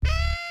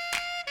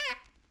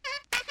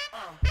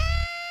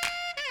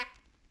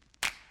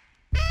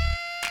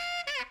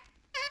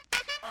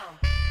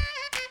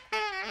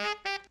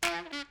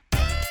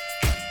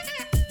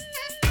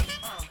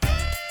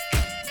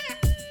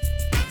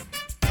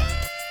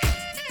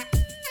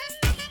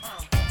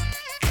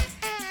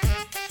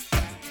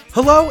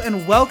Hello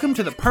and welcome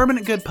to the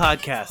Permanent Good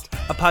Podcast,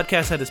 a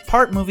podcast that is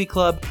part movie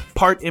club,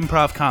 part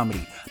improv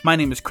comedy. My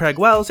name is Craig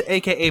Wells,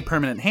 aka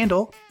Permanent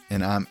Handle.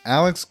 And I'm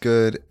Alex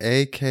Good,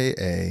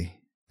 aka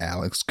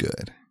Alex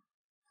Good.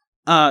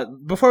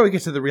 Before we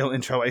get to the real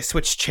intro, I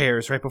switched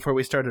chairs right before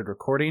we started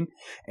recording,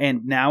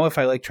 and now if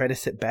I try to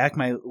sit back,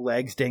 my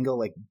legs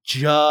dangle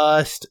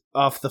just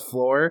off the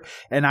floor,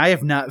 and I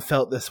have not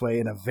felt this way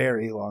in a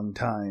very long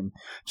time.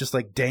 Just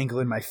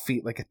dangling my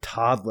feet like a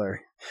toddler.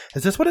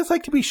 Is this what it's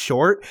like to be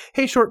short?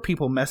 Hey, short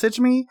people, message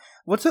me.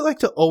 What's it like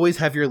to always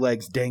have your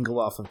legs dangle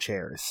off of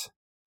chairs?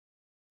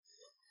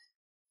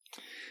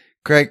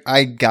 Craig,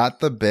 I got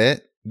the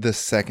bit the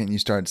second you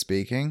started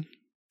speaking,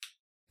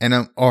 and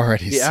I'm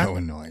already so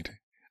annoyed.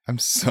 I'm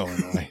so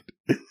annoyed.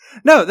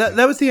 No,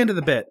 that was the end of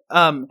the bit.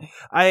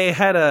 I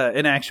had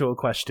an actual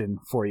question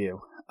for you.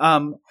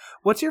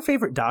 What's your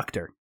favorite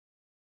doctor?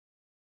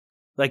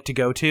 To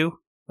go to?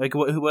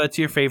 What's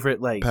your favorite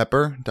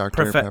Pepper?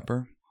 Dr.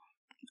 Pepper?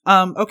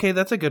 Okay,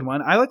 that's a good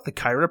one. I like the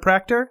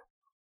chiropractor.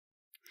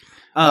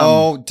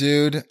 Oh,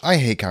 dude, I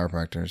hate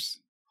chiropractors.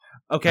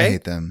 Okay. I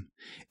hate them.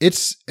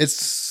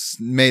 It's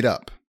made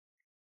up.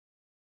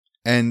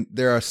 And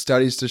there are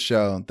studies to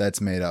show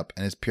that's made up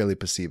and it's purely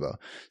placebo.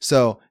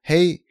 So,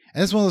 hey,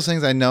 and it's one of those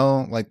things I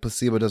know,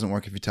 placebo doesn't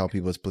work if you tell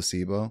people it's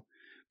placebo.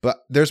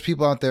 But there's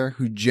people out there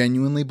who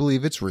genuinely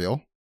believe it's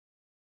real.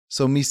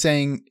 So me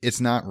saying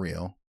it's not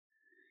real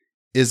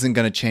isn't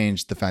going to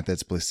change the fact that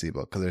it's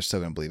placebo because they're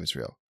still going to believe it's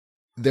real.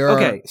 There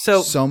are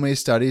so many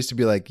studies to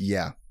be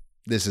yeah,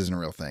 this isn't a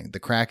real thing. The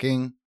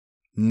cracking,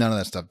 none of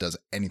that stuff does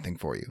anything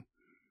for you.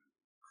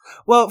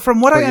 Well,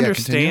 from what I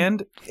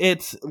understand,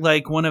 it's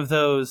one of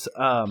those,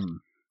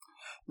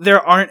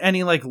 there aren't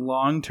any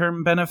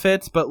long-term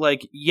benefits, but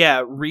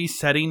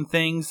resetting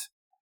things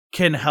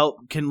can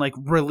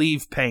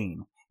relieve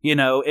pain.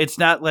 It's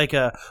not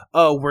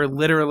we're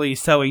literally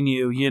sewing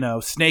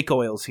you, snake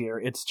oils here.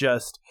 It's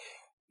just,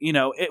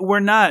 we're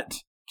not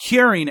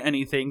curing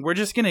anything. We're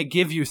just going to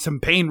give you some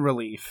pain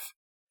relief.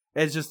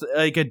 It's just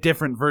a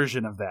different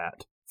version of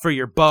that for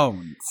your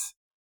bones.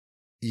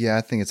 Yeah,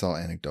 I think it's all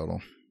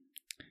anecdotal.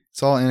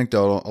 It's all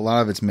anecdotal. A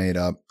lot of it's made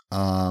up.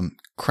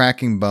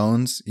 Cracking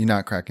bones, you're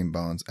not cracking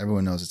bones.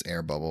 Everyone knows it's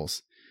air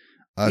bubbles.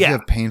 If you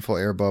have painful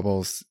air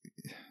bubbles,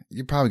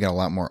 you probably got a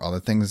lot more other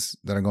things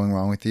that are going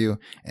wrong with you.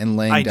 And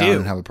laying down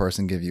and have a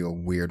person give you a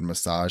weird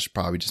massage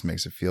probably just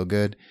makes it feel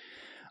good.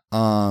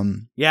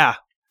 Yeah.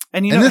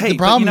 And the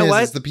problem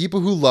is the people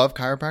who love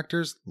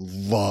chiropractors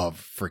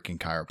love freaking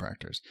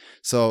chiropractors.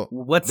 So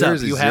what's up?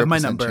 You have my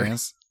number.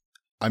 Chance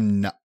I'm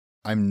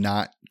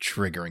not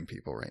triggering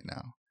people right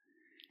now.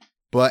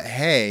 But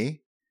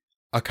hey,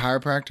 a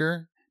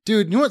chiropractor,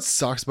 dude, you know what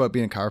sucks about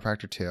being a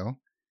chiropractor too?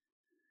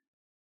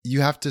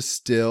 You have to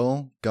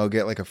still go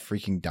get a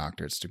freaking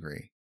doctorate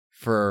degree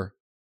for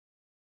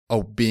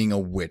being a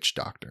witch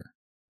doctor.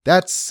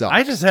 That sucks.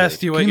 I just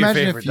asked you what your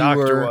favorite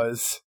doctor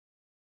was.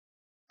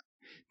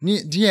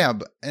 Yeah,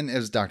 and it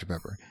was Dr.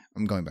 Pepper.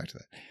 I'm going back to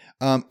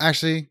that.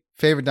 Actually,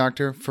 favorite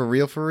doctor, for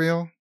real,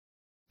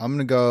 I'm going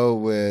to go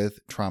with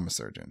trauma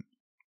surgeon.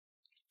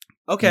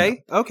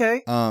 Okay,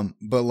 okay.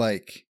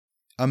 But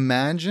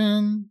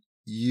imagine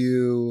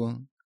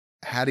you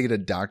had to get a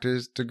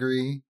doctor's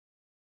degree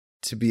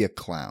to be a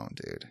clown,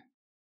 dude.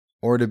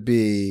 Or to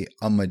be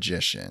a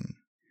magician.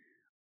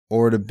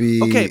 Or to be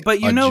but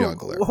a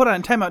juggler. Hold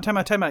on, time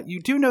out. You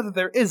do know that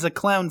there is a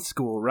clown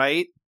school,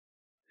 right?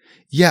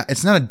 Yeah,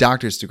 it's not a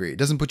doctor's degree. It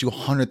doesn't put you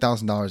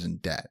 $100,000 in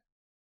debt.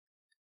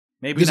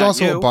 Maybe There's not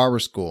also you. a barber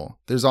school.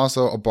 There's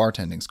also a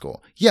bartending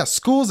school. Yeah,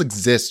 schools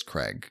exist,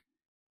 Craig.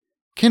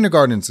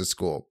 Kindergarten's a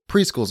school.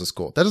 Preschool's a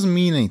school. That doesn't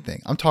mean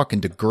anything. I'm talking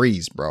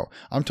degrees, bro.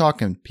 I'm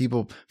talking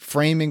people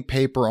framing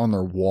paper on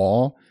their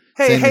wall.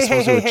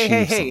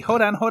 Hey.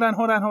 Hold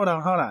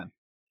on.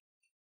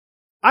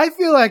 I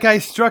feel like I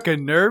struck a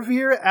nerve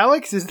here.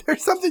 Alex, is there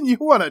something you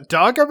want to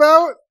talk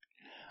about?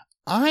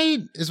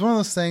 It's one of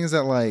those things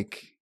that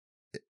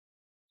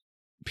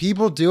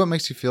people do what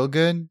makes you feel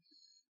good,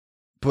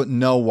 but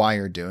know why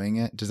you're doing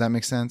it. Does that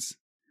make sense?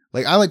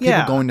 I like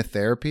people going to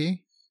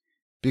therapy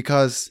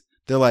because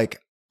they're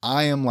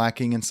I am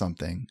lacking in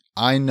something.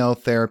 I know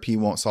therapy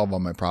won't solve all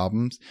my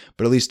problems,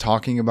 but at least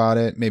talking about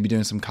it, maybe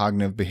doing some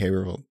cognitive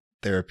behavioral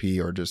therapy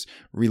or just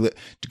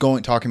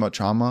talking about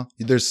trauma,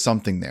 there's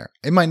something there.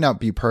 It might not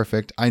be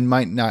perfect. I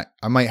might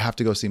have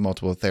to go see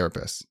multiple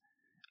therapists.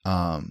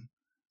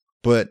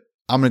 But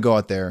I'm going to go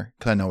out there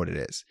because I know what it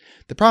is.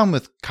 The problem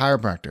with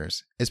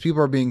chiropractors is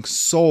people are being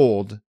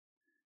sold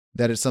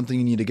that it's something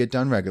you need to get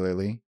done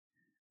regularly,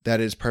 that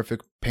is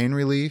perfect pain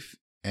relief,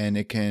 and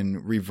it can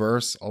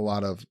reverse a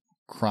lot of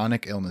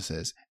chronic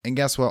illnesses. And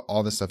guess what?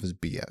 All this stuff is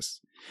BS.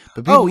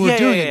 But people who are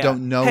doing it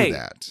don't know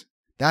that.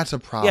 That's a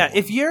problem. Yeah,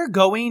 if you're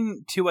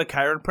going to a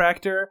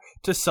chiropractor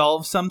to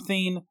solve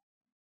something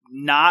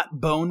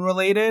not bone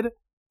related,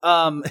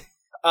 you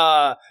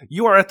are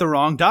at the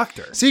wrong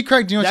doctor. See,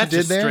 Craig, do you know what you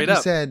did there? You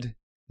up. said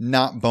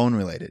not bone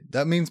related.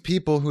 That means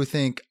people who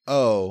think,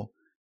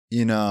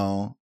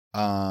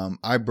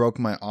 I broke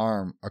my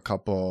arm a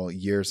couple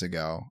years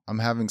ago. I'm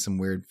having some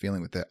weird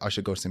feeling with it. I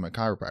should go see my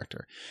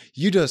chiropractor.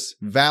 You just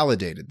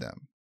validated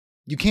them.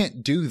 You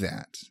can't do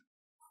that.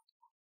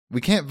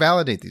 We can't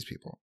validate these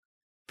people.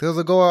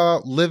 They'll go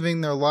out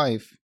living their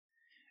life.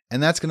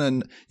 And that's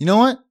going to, you know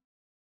what?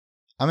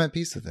 I'm at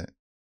peace with it.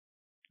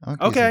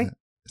 Okay.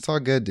 It's all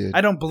good, dude.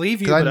 I don't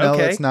believe you, but I know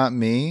okay. It's not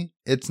me.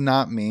 It's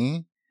not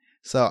me.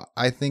 So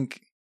I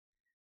think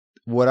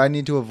what I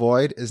need to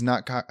avoid is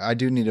not, I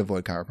do need to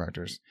avoid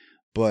chiropractors,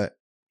 but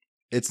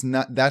that's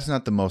not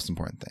the most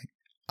important thing.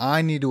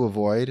 I need to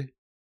avoid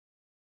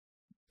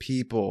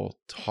people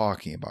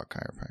talking about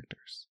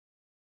chiropractors.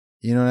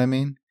 You know what I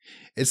mean?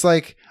 It's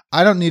like,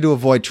 I don't need to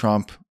avoid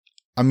Trump.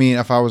 I mean,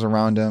 if I was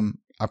around him,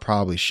 I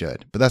probably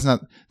should, but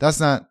that's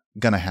not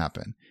going to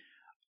happen.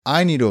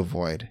 I need to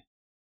avoid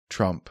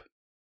Trump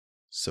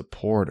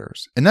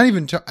supporters, and not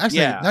even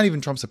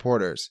Trump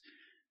supporters,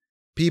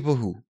 people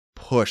who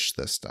push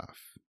this stuff.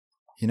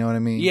 You know what I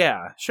mean?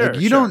 Yeah, sure.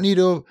 Like, you don't need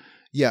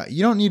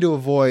to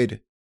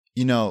avoid,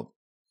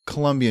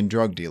 Colombian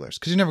drug dealers,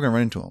 because you're never going to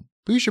run into them.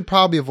 But you should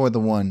probably avoid the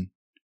one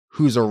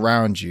who's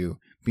around you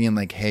being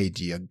like, hey,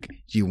 do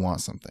you want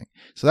something?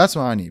 So that's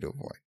what I need to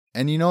avoid.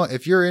 And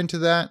if you're into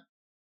that,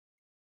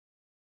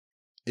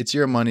 it's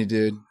your money,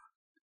 dude.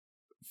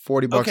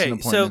 $40 an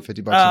appointment,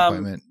 $50 an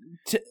appointment.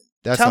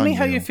 Tell me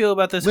how you feel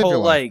about this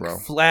whole life,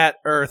 flat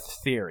Earth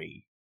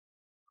theory.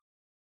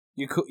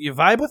 You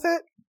vibe with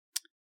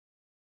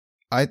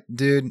it?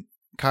 Dude,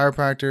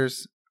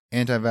 chiropractors,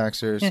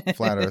 anti-vaxxers,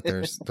 flat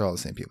earthers, they're all the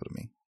same people to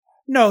me.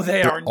 No,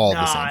 they're all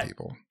the same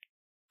people.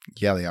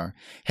 Yeah, they are.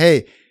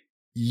 Hey,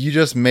 you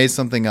just made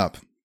something up.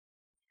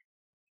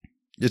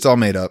 It's all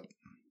made up.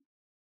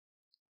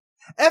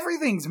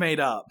 Everything's made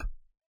up.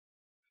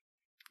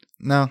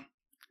 No.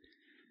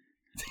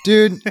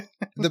 Dude,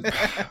 here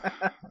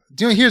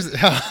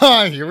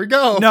we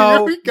go.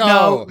 No, here we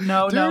go.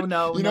 No.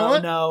 You know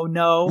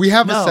what? We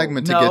have a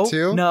segment to get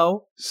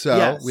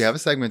to. We have a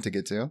segment to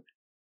get to.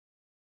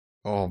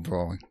 Oh,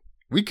 bro.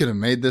 We could have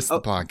made this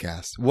the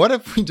podcast. What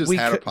if we just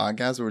had a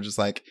podcast where we're just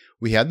like,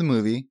 we had the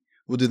movie,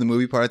 we'll do the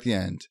movie part at the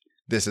end.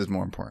 This is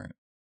more important.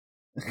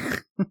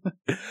 That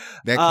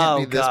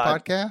can't be this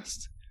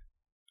podcast,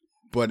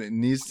 but it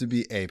needs to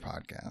be a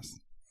podcast.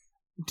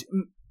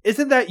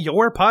 Isn't that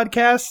your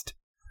podcast?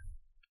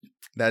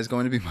 That is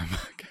going to be my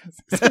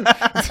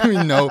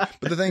podcast. No,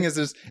 but the thing is,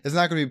 it's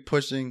not going to be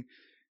pushing.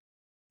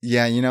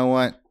 Yeah, you know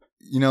what?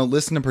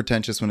 Listen to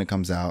Pretentious when it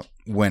comes out,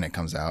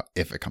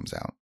 if it comes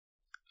out.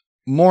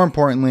 More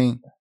importantly,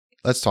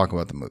 let's talk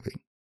about the movie.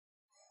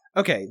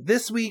 Okay,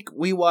 this week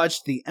we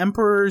watched The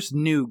Emperor's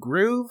New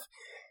Groove.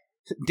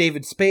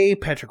 David Spade,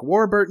 Patrick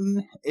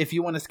Warburton. If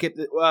you want to skip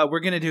it,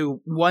 we're going to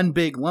do one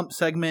big lump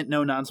segment,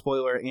 no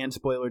non-spoiler and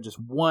spoiler, just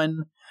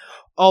one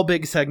all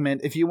big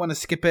segment. If you want to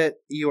skip it,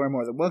 you are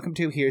more than welcome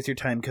to. Here's your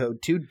time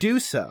code to do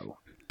so.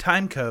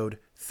 Time code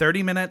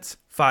 30 minutes,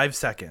 5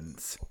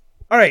 seconds.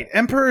 All right,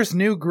 Emperor's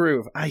New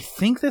Groove. I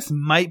think this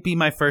might be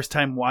my first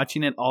time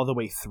watching it all the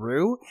way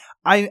through.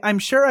 I'm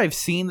sure I've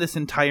seen this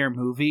entire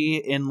movie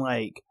in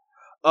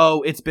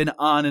it's been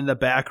on in the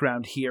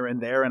background here and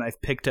there, and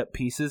I've picked up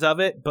pieces of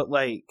it, but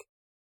I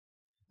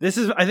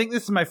think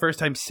this is my first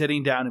time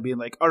sitting down and being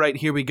like, all right,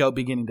 here we go,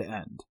 beginning to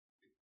end.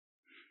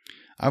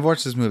 I've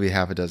watched this movie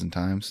half a dozen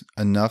times,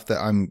 enough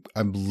that I'm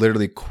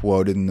literally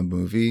quoted in the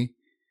movie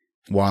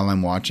while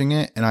I'm watching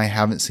it, and I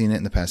haven't seen it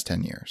in the past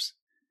 10 years.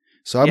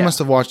 So I must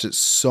have watched it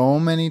so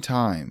many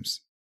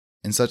times,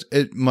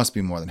 it must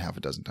be more than half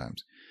a dozen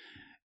times,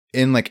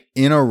 in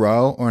a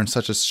row or in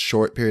such a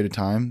short period of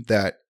time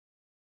that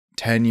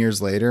 10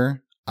 years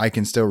later, I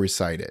can still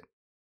recite it.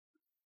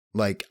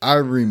 I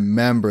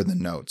remember the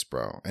notes,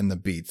 bro, and the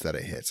beats that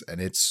it hits, and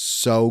it's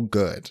so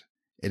good.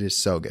 It is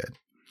so good.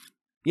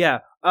 Yeah.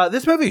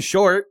 This movie is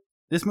short.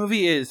 This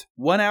movie is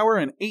 1 hour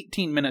and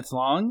 18 minutes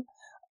long.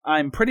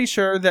 I'm pretty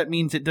sure that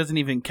means it doesn't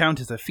even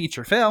count as a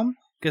feature film,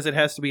 because it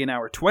has to be an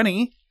hour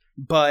 20,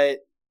 but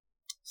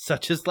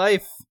such is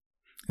life.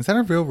 Is that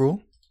a real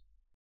rule?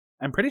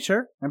 I'm pretty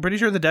sure.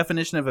 The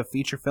definition of a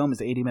feature film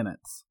is 80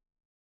 minutes.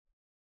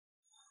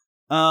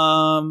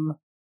 Never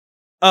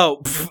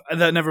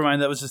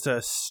mind. That was just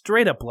a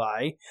straight up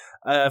lie.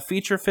 A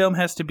feature film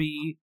has to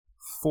be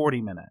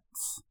 40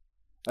 minutes.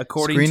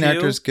 According Screen to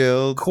Actors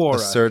Guild Quora.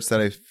 asserts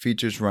that a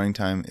feature's running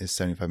time is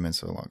 75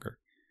 minutes or longer.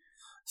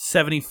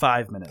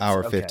 75 minutes.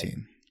 Hour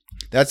 15.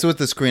 That's what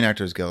the Screen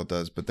Actors Guild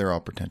does, but they're all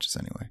pretentious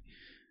anyway.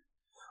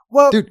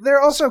 Well, dude,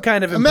 they're also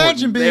kind of important.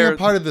 Imagine being a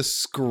part of the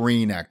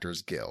Screen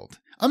Actors Guild.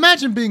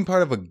 Imagine being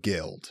part of a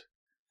guild.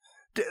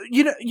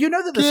 You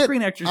know that the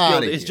Screen Actors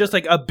Guild is just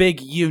a big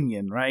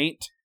union,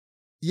 right?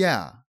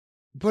 Yeah,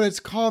 but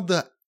it's called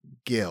the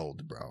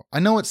Guild, bro. I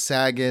know what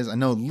SAG is. I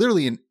know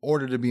literally in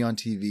order to be on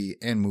TV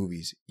and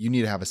movies, you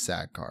need to have a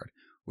SAG card,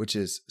 which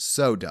is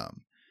so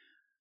dumb.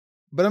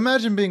 But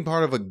imagine being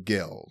part of a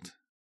guild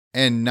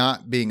and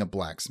not being a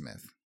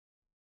blacksmith.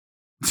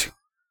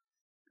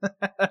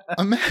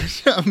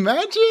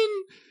 Imagine.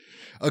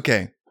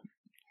 Okay.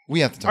 We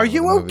have to talk about the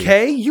movie. Are you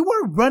okay? You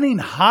are running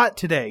hot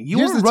today.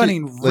 You are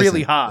running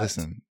really hot.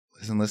 Listen,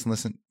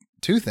 Listen.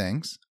 2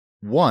 things.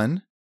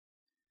 1,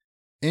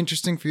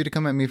 interesting for you to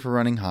come at me for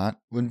running hot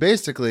when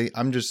basically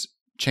I'm just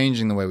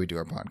changing the way we do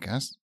our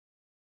podcast.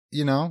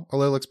 You know, a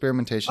little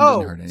experimentation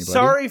didn't hurt anybody.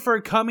 Sorry for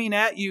coming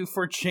at you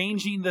for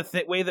changing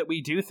the way that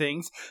we do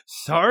things.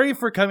 Sorry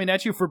for coming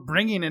at you for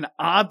bringing an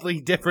oddly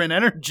different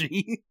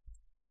energy.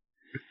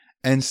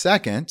 And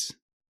second,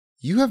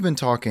 you have been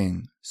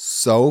talking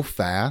so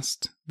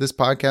fast this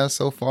podcast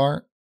so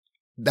far.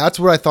 That's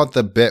what I thought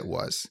the bit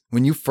was.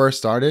 When you first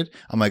started,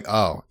 I'm like,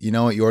 oh, you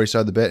know what? You already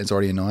started the bit. It's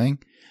already annoying.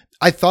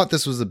 I thought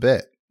this was a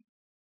bit.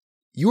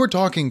 You were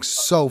talking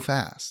so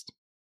fast.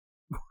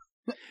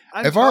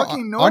 I'm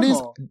talking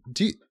normal.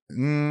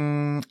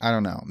 Audience, I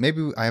don't know.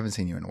 Maybe I haven't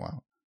seen you in a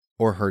while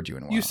or heard you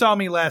in a while. You saw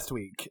me last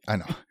week. I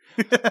know.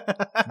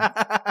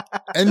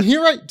 And do you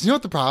know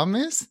what the problem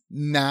is?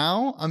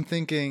 Now I'm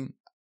thinking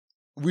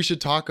we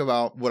should talk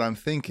about what I'm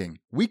thinking.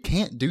 We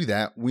can't do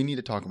that. We need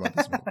to talk about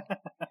this movie.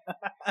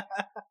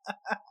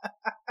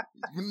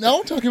 Now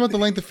I'm talking about the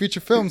length of feature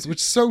films,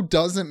 which so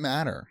doesn't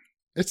matter.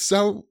 It's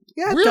so...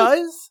 Yeah, it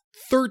does.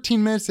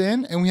 13 minutes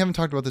in, and we haven't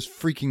talked about this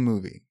freaking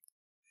movie.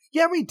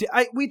 Yeah, we did.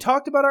 We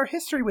talked about our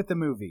history with the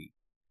movie.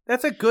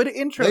 That's a good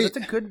intro. That's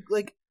a good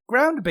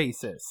ground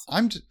basis.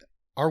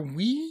 Are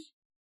we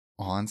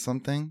on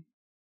something?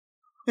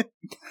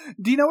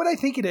 Do you know what I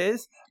think it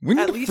is? We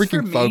need to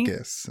freaking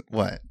focus.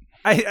 What?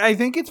 I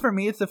think it's for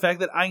me, it's the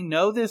fact that I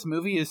know this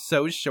movie is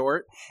so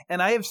short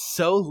and I have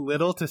so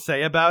little to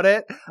say about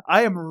it.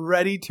 I am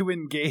ready to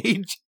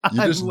engage.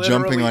 You're just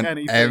jumping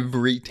on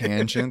every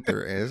tangent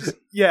there is.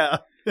 Yeah.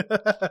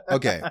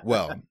 Okay,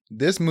 well,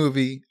 this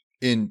movie,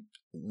 in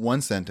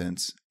one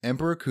sentence,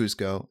 Emperor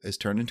Kuzco is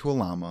turned into a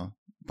llama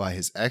by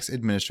his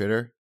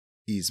ex-administrator,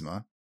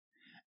 Yzma,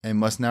 and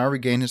must now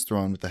regain his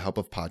throne with the help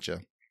of Pacha,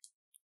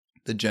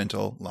 the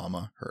gentle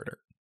llama herder.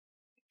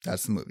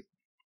 That's the movie.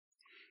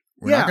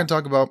 We're not going to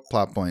talk about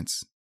plot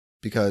points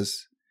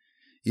because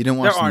you didn't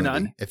watch the movie. There are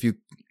none.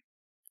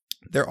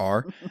 There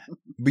are,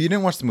 but you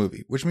didn't watch the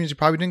movie, which means you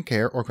probably didn't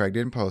care, or Craig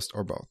didn't post,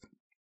 or both.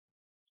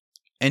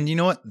 And you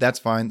know what? That's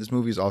fine. This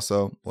movie is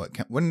also,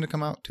 when did it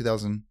come out?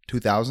 2000?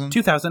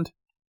 2000.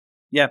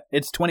 Yeah,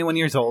 it's 21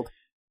 years old.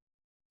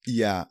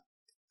 Yeah.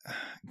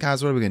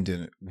 Guys, what are we going to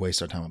do to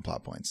waste our time on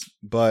plot points?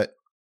 But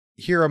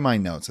here are my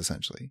notes,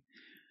 essentially.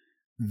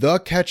 The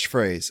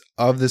catchphrase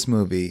of this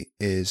movie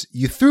is,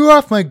 "You threw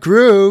off my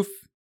groove,"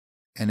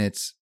 and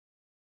it's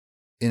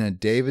in a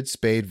David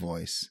Spade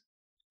voice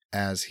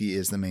as he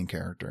is the main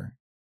character.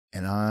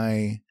 And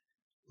I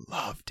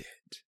loved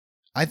it.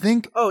 I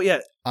think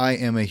I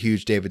am a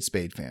huge David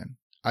Spade fan.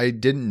 I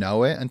didn't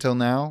know it until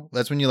now.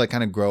 That's when you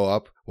kind of grow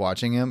up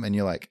watching him and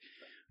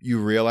you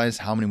realize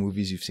how many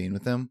movies you've seen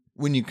with him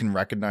when you can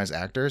recognize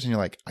actors and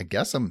you're like, I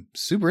guess I'm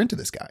super into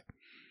this guy.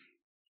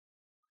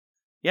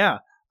 Yeah.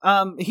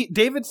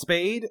 David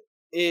Spade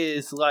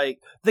is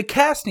the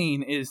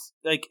casting is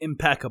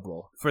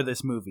impeccable for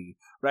this movie,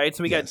 right?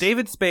 So we got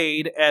David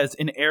Spade as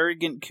an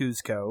arrogant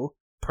Kuzco,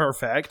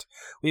 perfect.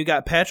 We've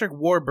got Patrick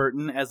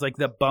Warburton as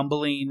the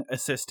bumbling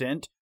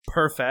assistant,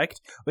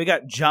 perfect. We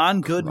got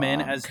John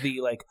Goodman as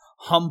the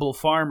humble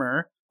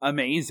farmer,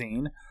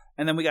 amazing.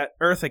 And then we got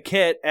Eartha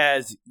Kitt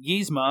as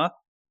Yzma,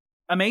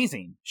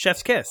 amazing.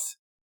 Chef's kiss.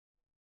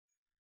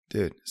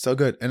 Dude, so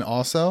good. And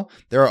also,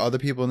 there are other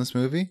people in this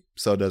movie,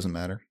 so it doesn't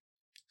matter.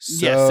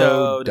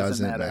 So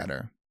doesn't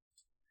matter.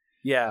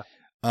 Yeah.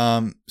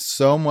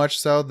 So much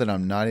so that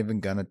I'm not even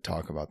gonna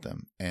talk about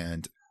them.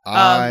 And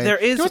there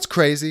is. You know what's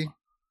crazy?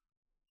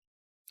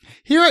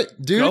 Dude.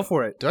 Go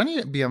for it. Do I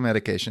need to be on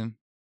medication?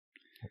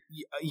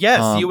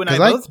 Yes, you and I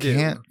both do. I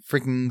can't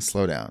freaking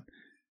slow down.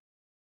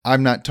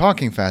 I'm not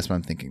talking fast, but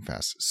I'm thinking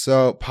fast.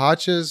 So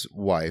Pacha's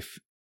wife,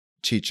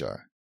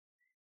 Chicha,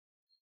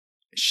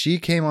 she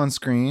came on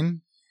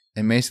screen,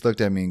 and Macy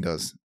looked at me and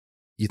goes,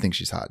 "You think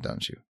she's hot,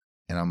 don't you?"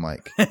 And I'm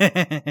like,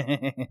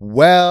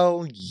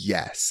 well,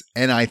 yes.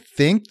 And I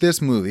think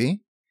this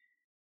movie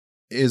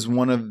is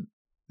one of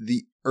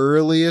the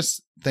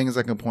earliest things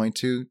I can point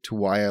to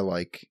why I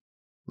like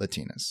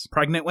Latinas.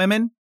 Pregnant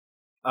women?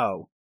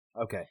 Oh,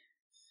 okay.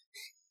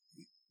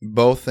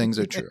 Both things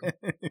are true.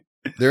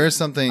 There is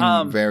something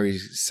very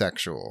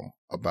sexual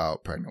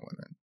about pregnant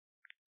women.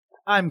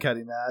 I'm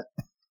cutting that.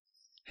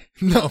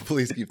 No,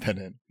 please keep that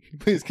in.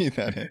 Please keep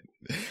that in.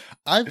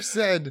 I've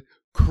said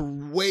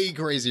way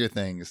crazier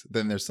things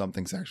than there's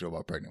something sexual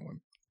about pregnant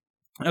women.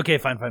 Okay,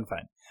 fine.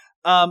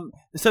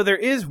 So there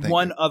is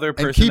one other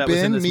person and that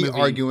was in this movie. Keep in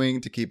me arguing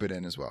to keep it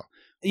in as well.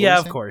 Yeah,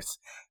 of course.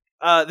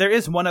 There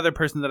is one other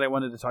person that I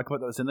wanted to talk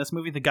about that was in this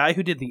movie. The guy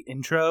who did the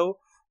intro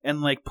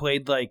and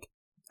played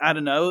I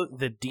don't know,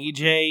 the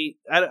DJ,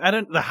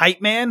 the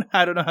hype man,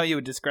 I don't know how you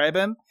would describe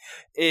him,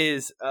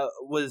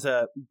 was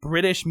a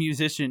British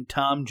musician,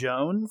 Tom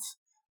Jones.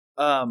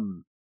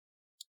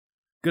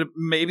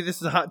 Maybe this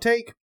is a hot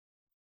take.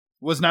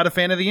 Was not a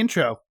fan of the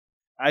intro.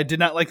 I did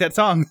not like that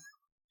song.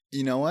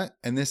 You know what?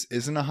 And this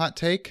isn't a hot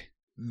take.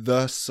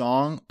 The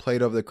song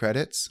played over the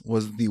credits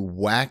was the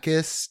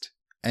wackest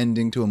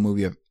ending to a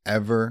movie I've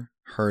ever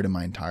heard in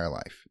my entire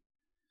life.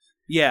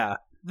 Yeah.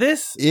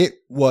 It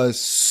was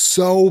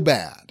so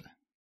bad.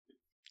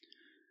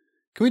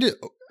 Can we do...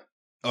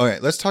 All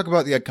right, let's talk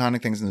about the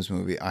iconic things in this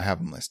movie. I have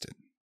them listed.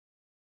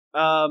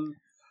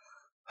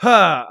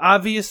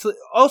 Obviously.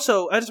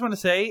 Also, I just want to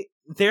say,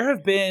 there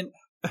have been...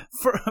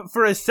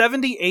 For a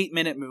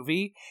 78-minute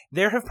movie,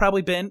 there have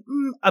probably been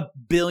a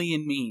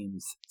billion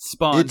memes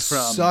spawned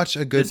from such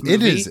a good...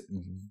 It is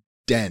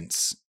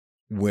dense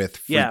with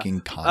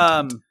freaking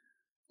content.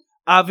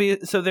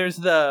 So there's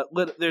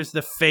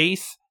the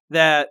face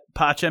that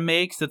Pacha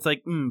makes that's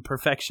like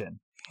perfection.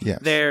 Yes.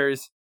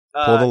 There's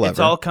pull the lever. It's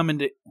all coming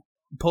to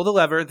pull the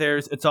lever.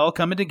 There's it's all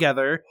coming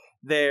together.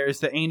 There's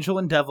the angel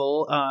and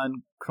devil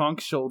on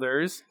Kronk's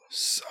shoulders.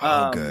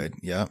 So good.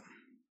 Yep.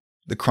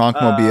 The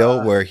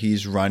Kronkmobile where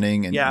he's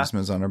running and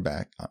Yzma's on her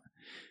back.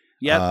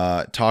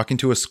 Yep. Talking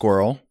to a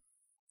squirrel.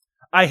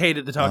 I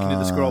hated the talking to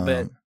the squirrel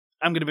bit.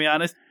 I'm going to be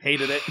honest.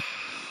 Hated it.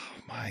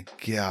 My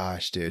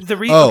gosh, dude.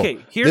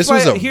 Here's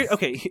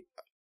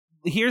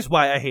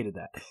why I hated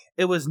that.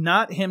 It was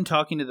not him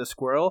talking to the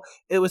squirrel.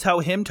 It was how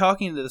him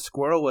talking to the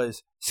squirrel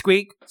was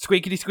squeak,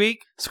 squeakity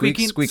squeak,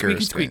 squeaking, squeaky,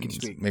 squeaky,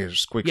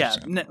 squeak. Yeah,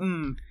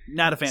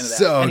 not a fan of that.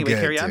 So anyway, good,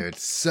 carry on. Dude.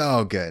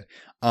 So good.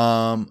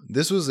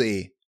 This was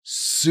a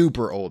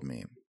super old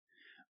meme,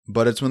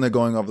 but it's when they're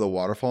going over the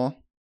waterfall.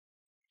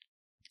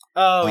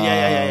 Oh,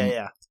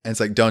 yeah. And it's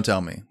like, don't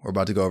tell me. We're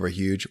about to go over a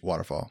huge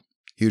waterfall.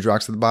 Huge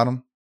rocks at the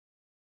bottom.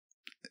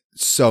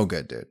 So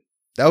good, dude.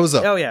 That was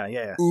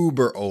a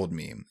uber old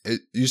meme.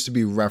 It used to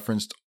be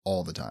referenced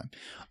all the time.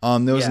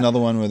 There was another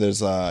one where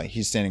there's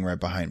he's standing right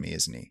behind me,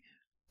 isn't he?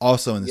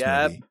 Also in this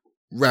movie,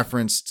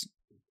 referenced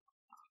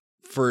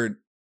for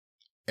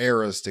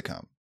eras to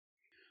come.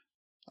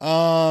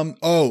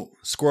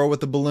 Squirrel with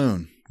the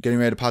balloon, getting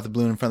ready to pop the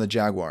balloon in front of the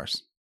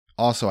Jaguars.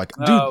 Also,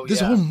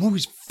 this whole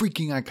movie's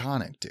freaking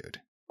iconic,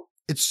 dude.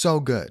 It's so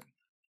good.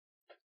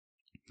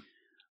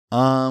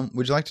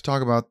 Would you like to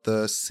talk about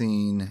the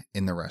scene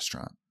in the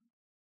restaurant?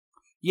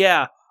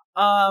 Yeah.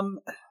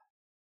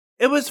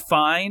 It was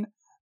fine.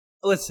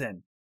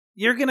 Listen,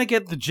 you're going to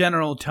get the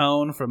general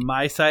tone from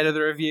my side of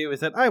the review is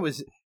that I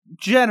was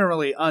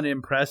generally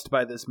unimpressed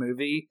by this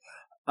movie.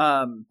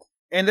 And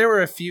there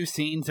were a few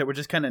scenes that were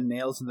just kind of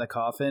nails in the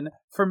coffin.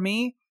 For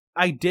me,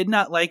 I did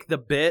not like the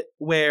bit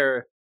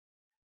where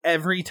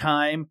every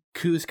time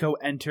Kuzco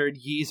entered,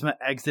 Yzma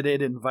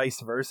exited and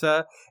vice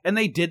versa. And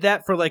they did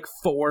that for like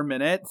 4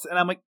 minutes. And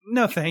I'm like,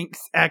 no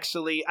thanks.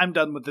 Actually, I'm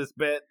done with this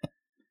bit.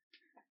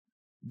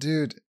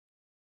 Dude,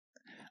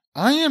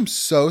 I am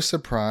so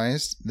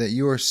surprised that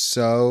you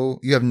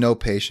have no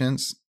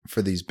patience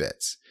for these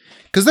bits.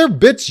 Because they're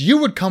bits you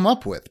would come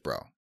up with, bro.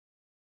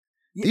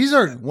 Yeah. These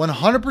are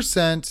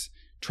 100%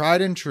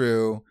 tried and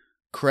true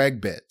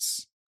Craig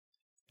bits.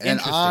 And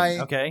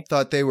I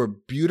thought they were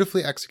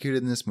beautifully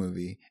executed in this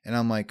movie. And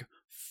I'm like,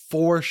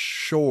 for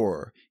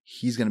sure,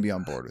 he's going to be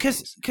on board with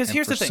these. Because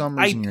here's the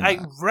thing.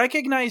 I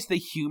recognize the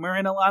humor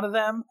in a lot of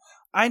them.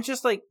 I'm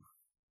just like,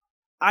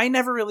 I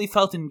never really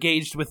felt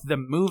engaged with the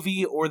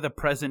movie or the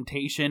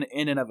presentation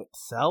in and of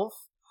itself.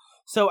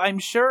 So I'm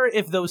sure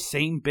if those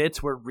same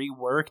bits were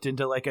reworked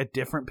into like a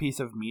different piece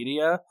of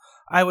media,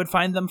 I would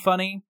find them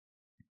funny.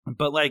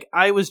 But like,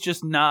 I was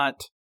just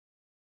not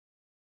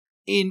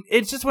in.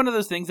 It's just one of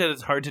those things that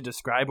it's hard to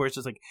describe where it's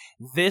just like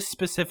this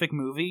specific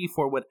movie,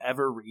 for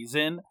whatever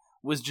reason,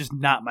 was just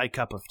not my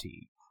cup of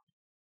tea.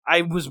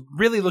 I was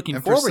really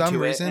looking forward to it. For some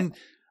reason,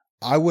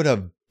 I would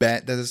have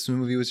bet that this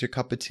movie was your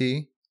cup of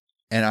tea.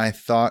 And I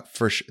thought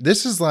for sure,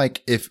 this is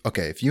like if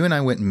you and I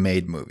went and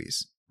made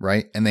movies,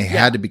 right? And they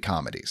had to be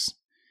comedies.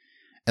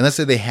 And let's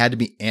say they had to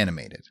be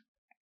animated.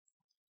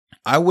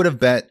 I would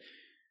have bet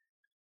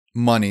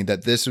money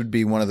that this would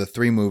be one of the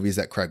 3 movies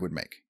that Craig would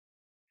make.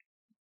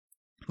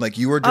 Like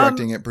you were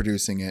directing it,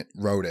 producing it,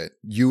 wrote it.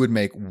 You would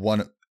make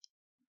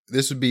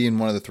this would be in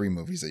one of the 3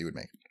 movies that you would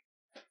make.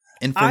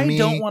 And for me,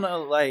 don't want to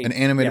like an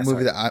animated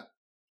movie that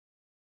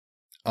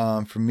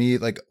for me,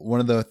 like one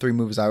of the 3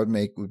 movies I would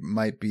make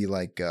might be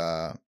like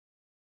Day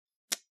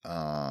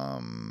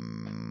of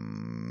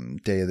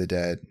the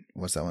Dead.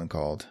 What's that one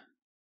called?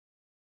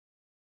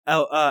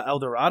 El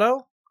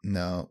Dorado?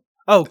 No.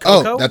 Oh,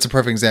 Coco? Oh, that's a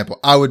perfect example.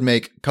 I would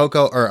make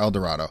Coco or El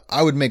Dorado.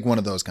 I would make one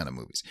of those kind of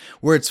movies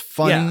where it's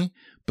funny,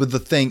 but the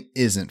thing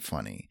isn't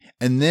funny.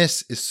 And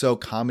this is so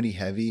comedy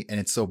heavy and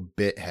it's so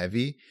bit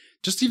heavy.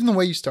 Just even the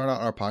way you start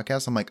out our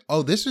podcast, I'm like,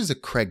 oh, this is a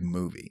Craig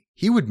movie.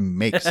 He would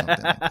make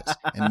something like this.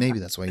 And maybe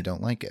that's why you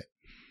don't like it.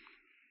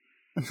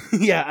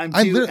 Yeah,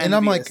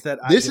 I'm like,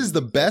 this is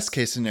the best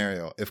case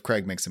scenario if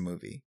Craig makes a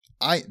movie.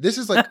 This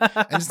is like,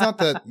 and it's not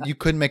that you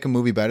couldn't make a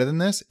movie better than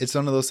this. It's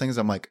one of those things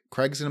I'm like,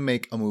 Craig's going to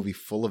make a movie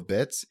full of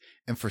bits.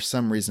 And for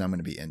some reason, I'm going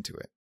to be into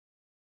it.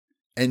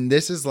 And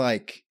this is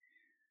like,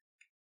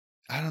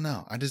 I don't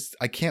know.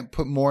 I can't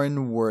put more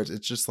into words.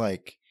 It's just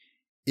like,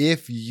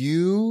 if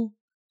you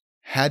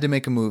had to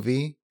make a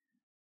movie,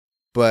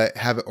 but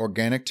have it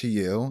organic to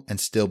you and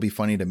still be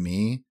funny to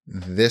me,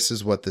 this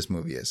is what this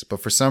movie is.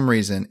 But for some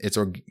reason,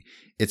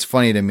 it's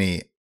funny to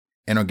me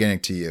and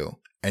organic to you,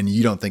 and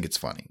you don't think it's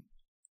funny.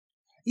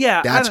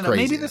 Yeah, That's I don't know.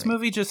 crazy Maybe this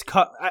movie just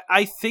cut.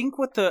 I think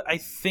what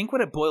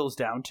it boils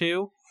down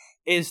to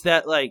is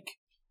that like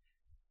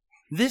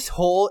this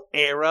whole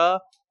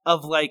era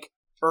of like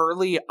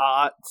early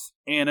aughts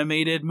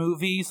animated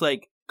movies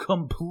like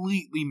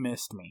completely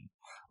missed me.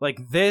 Like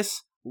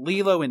this,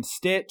 Lilo and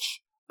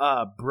Stitch,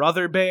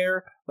 Brother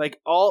Bear, like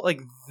all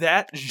like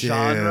that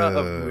genre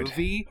of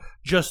movie.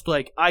 Just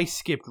like I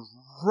skipped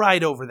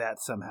right over that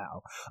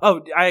somehow.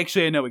 Oh, I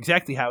know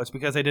exactly how. It's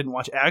because I didn't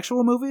watch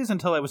actual movies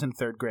until I was in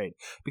 3rd grade.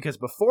 Because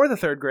before the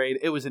 3rd grade,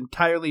 it was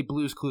entirely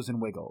Blue's Clues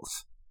and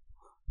Wiggles.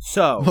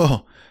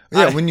 So,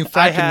 when you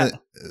factor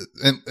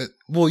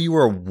you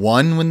were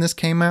 1 when this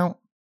came out.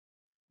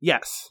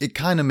 Yes, it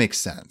kind of makes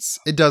sense.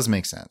 It does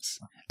make sense.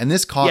 And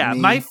this caught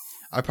me.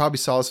 I probably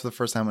saw this for the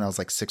first time when I was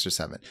like 6 or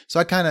 7. So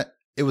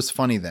it was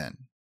funny then.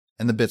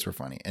 And the bits were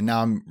funny. And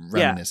now I'm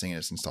reminiscing and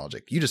it's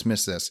nostalgic. You just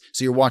missed this.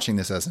 So you're watching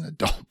this as an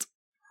adult.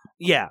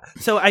 Yeah.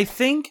 So I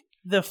think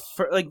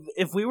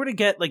if we were to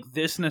get like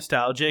this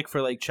nostalgic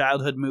for like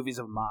childhood movies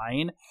of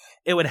mine,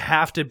 it would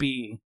have to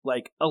be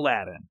like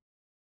Aladdin.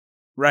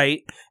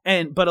 Right?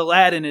 But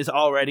Aladdin is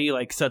already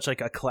like such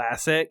like a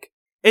classic.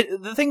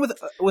 The thing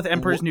with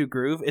Emperor's New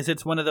Groove is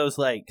it's one of those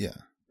like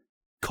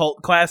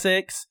cult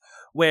classics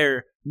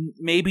where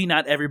maybe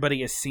not everybody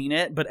has seen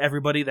it, but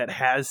everybody that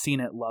has seen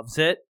it loves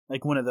it.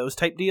 Like one of those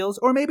type deals.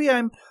 Or maybe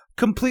I'm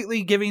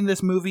completely giving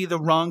this movie the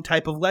wrong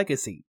type of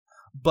legacy.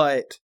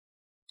 But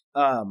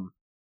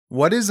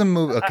what is a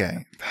movie?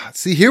 Okay.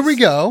 See, here we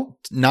go.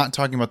 Not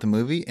talking about the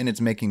movie, and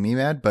it's making me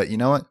mad, but you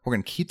know what? We're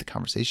going to keep the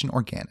conversation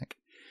organic.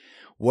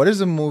 What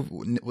is a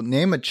movie?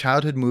 Name a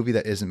childhood movie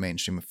that isn't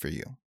mainstream for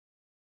you.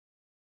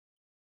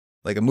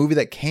 Like a movie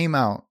that came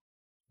out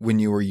when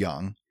you were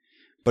young,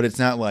 but it's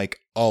not like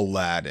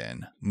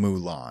Aladdin,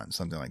 Mulan,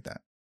 something like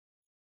that.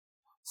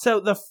 So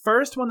the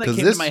first one that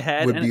came to my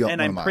head,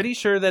 and I'm pretty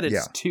sure that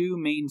it's too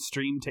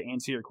mainstream to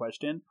answer your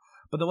question,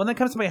 but the one that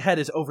comes to my head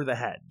is Over the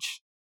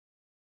Hedge.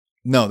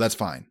 No, that's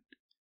fine.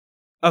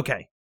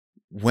 Okay.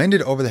 When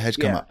did Over the Hedge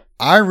come out?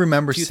 I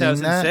remember seeing that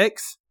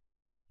 2006?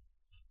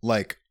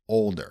 Like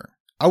older.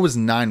 I was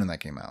 9 when that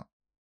came out.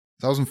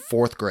 So I was in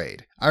 4th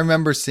grade. I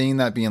remember seeing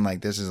that being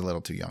like, this is a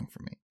little too young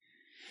for me.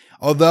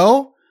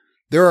 Although,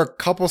 there are a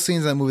couple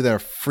scenes in that movie that are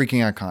freaking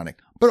iconic.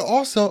 But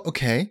also,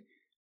 okay,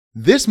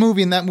 this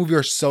movie and that movie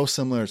are so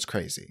similar, it's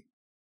crazy.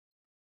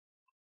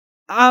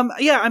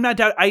 Yeah, I'm not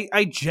doubt.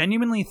 I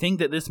genuinely think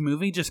that this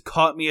movie just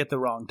caught me at the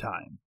wrong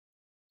time.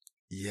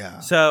 Yeah.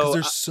 So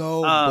because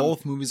they're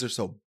both movies are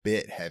so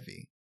bit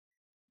heavy.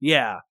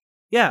 Yeah.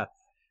 Yeah.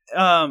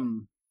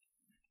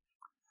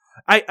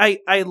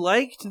 I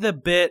liked the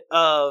bit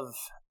of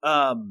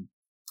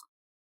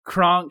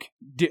Kronk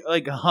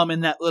like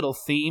humming that little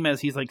theme as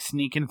he's like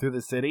sneaking through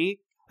the city.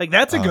 Like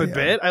that's a good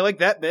bit. I like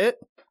that bit.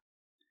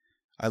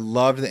 I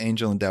loved the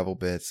angel and devil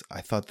bits.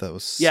 I thought that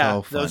was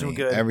so funny. Those were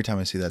good. Every time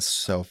I see that's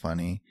so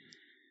funny.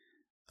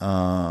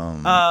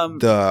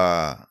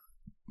 The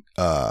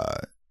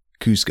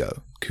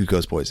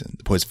Cusco's poison,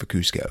 the poison for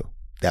Cusco,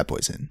 that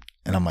poison,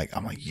 and I'm like,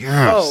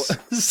 yes,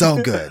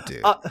 so good,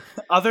 dude.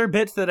 Other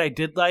bits that I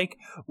did like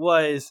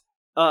was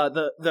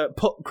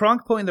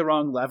Kronk pulling the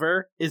wrong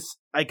lever is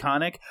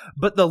iconic,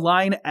 but the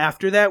line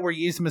after that where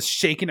Yzma's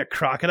shaking a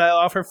crocodile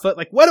off her foot,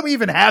 like, what do we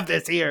even have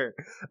this here?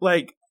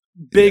 Like,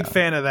 big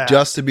fan of that.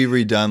 Just to be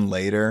redone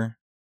later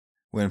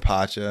when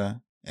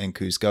Pacha and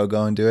Cusco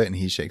go and do it, and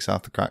he shakes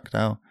off the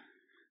crocodile.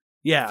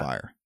 Yeah,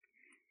 fire.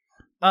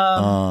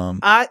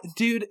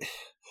 Dude,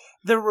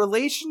 the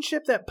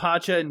relationship that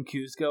Pacha and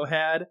Cusco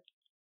had,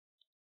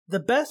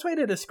 the best way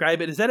to describe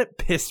it is that it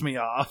pissed me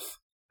off.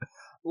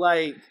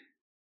 Like,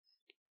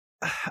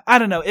 I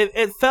don't know.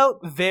 It felt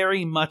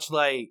very much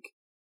like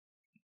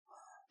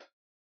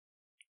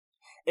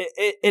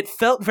it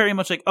felt very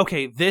much like,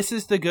 okay, this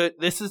is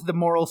the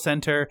moral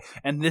center,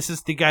 and this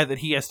is the guy that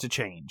he has to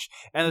change.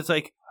 And it's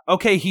like,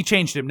 okay, he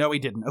changed him. No, he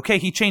didn't. Okay,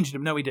 he changed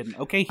him. No, he didn't.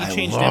 Okay, he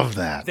changed him. I love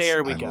that.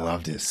 There we go. I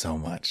loved it so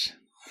much.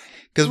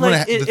 Because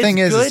the thing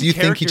is you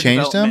think he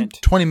changed him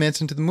 20 minutes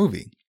into the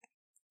movie.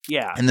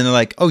 Yeah. And then they're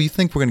like, oh, you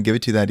think we're going to give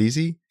it to you that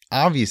easy?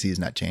 Obviously he's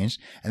not changed.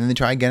 And then they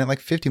try again at like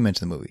 50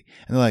 minutes of the movie.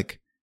 And they're like,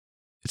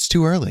 it's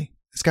too early.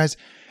 This guy's...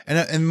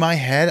 And in my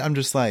head, I'm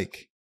just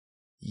like,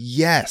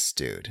 yes,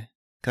 dude.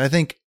 Because I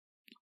think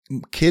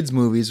kids'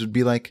 movies would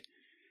be like,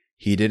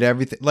 he did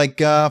everything. Like,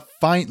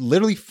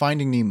 literally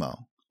Finding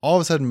Nemo. All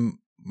of a sudden,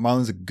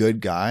 Marlin's a good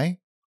guy.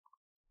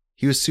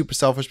 He was super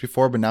selfish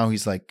before, but now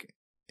he's like,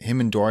 him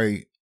and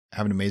Dory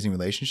have an amazing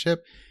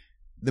relationship.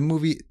 The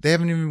movie, they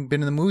haven't even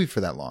been in the movie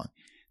for that long.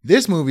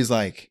 This movie's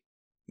like,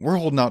 we're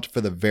holding out for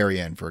the very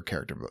end for a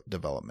character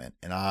development,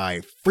 and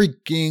I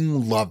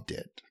freaking loved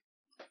it.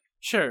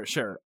 Sure.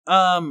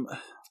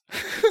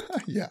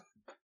 Yeah.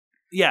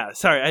 Yeah,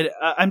 sorry.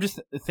 I'm just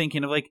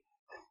thinking of like,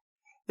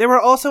 there were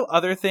also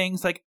other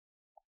things like,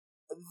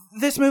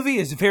 this movie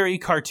is very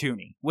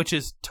cartoony, which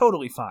is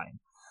totally fine.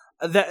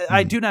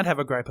 I do not have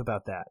a gripe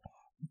about that.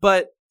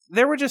 But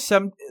there were just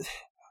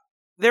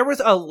there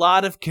was a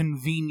lot of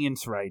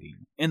convenience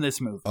writing in this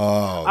movie.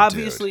 Oh,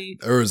 obviously,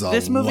 dude. There was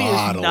this movie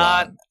is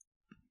not.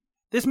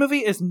 this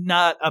movie is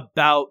not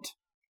about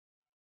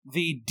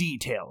the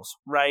details,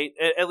 right?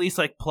 At least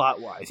like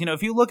plot wise. You know,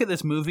 if you look at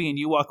this movie and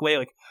you walk away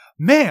like,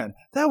 man,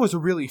 that was a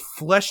really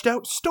fleshed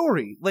out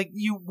story. Like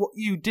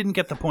you didn't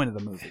get the point of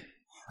the movie.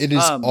 It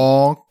is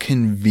all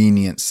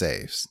convenient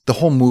saves. The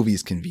whole movie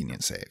is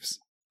convenient saves.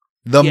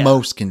 The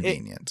most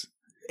convenient.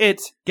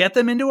 It's get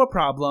them into a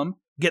problem,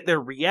 get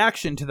their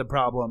reaction to the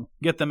problem,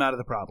 get them out of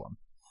the problem.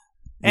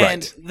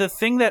 And the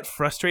thing that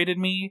frustrated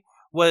me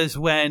was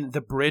when the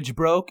bridge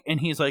broke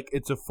and he's like,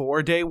 it's a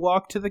 4-day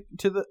walk to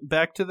the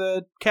back to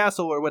the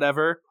castle or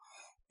whatever.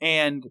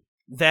 And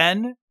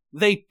then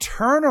they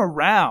turn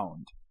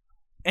around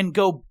and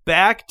go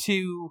back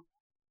to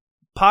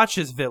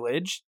Pacha's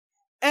village,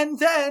 and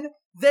then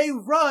they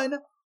run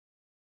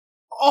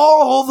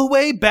all the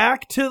way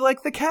back to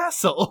like the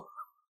castle.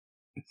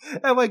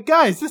 I'm like,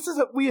 guys,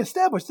 we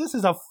established this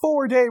is a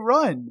 4-day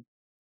run.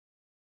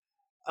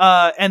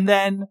 And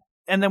then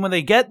when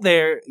they get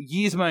there,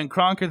 Yzma and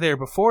Kronk are there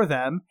before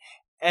them,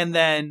 and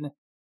then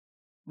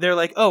they're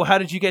like, oh, how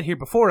did you get here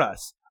before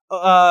us?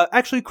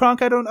 Actually,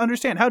 Kronk, I don't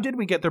understand. How did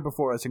we get there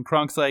before us? And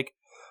Kronk's like,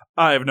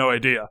 I have no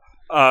idea.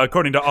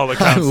 According to all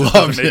accounts, it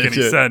doesn't make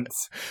any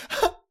sense.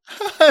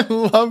 I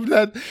love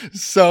that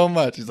so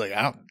much. He's like,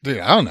 I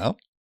don't know.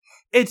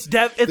 It's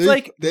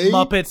like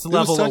Muppets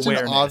level awareness.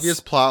 Such an obvious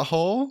plot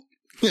hole.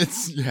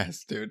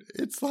 Yes, dude.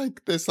 It's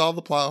like they saw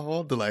the plot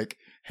hole. They're like,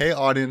 hey,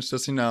 audience,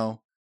 just so you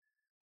know,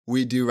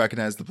 we do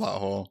recognize the plot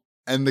hole,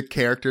 and the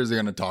characters are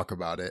going to talk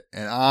about it.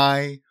 And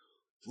I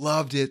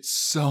loved it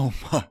so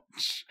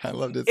much. I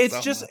loved it.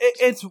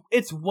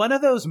 It's one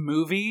of those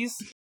movies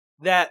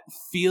that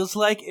feels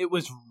like it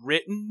was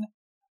written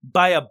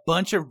by a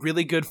bunch of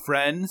really good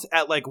friends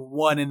at like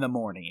 1 a.m,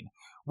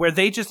 where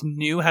they just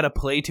knew how to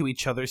play to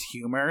each other's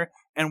humor,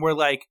 and were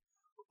like,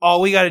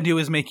 all we got to do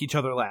is make each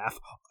other laugh.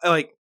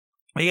 Like,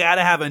 we got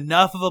to have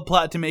enough of a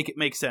plot to make it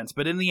make sense.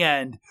 But in the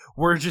end,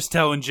 we're just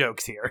telling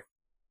jokes here.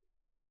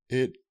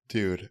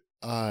 Dude,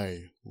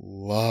 I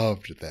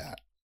loved that.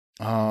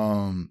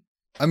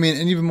 I mean,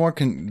 and even more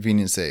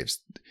convenient saves.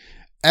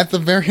 At the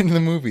very end of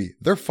the movie,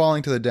 they're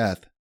falling to their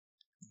death.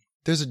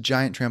 There's a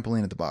giant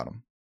trampoline at the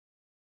bottom.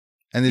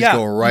 And they just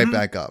go right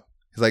back up.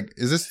 He's like,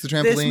 is this the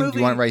trampoline? Do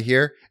you want it right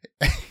here?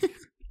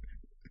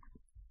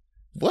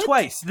 What?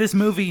 Twice. This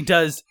movie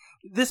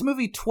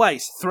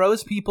twice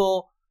throws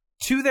people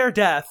to their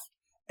death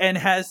and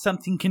has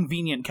something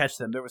convenient catch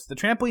them. There was the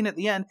trampoline at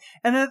the end,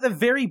 and then at the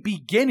very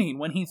beginning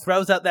when he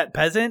throws out that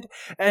peasant,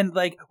 and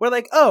like we're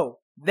like, oh,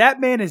 that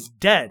man is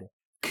dead.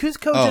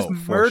 Kuzco just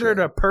murdered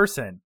a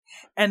person.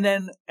 And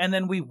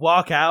then we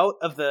walk out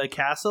of the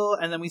castle,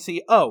 and then we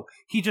see, oh,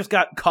 he just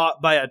got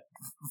caught by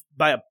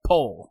a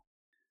pole.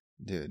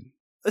 Dude.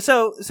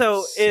 So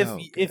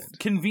if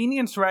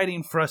convenience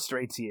writing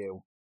frustrates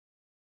you,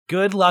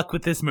 good luck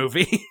with this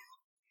movie.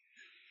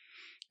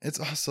 It's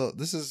also,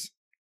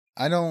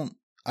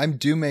 I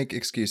do make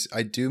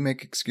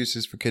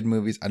excuses for kid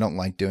movies. I don't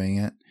like doing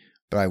it,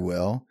 but I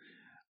will.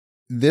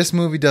 This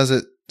movie does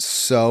it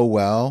so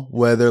well,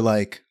 where they're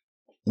like,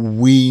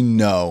 we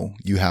know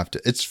you have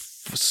to.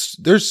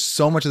 There's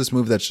so much of this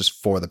movie that's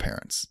just for the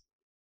parents.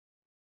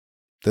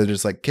 They're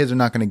just like, kids are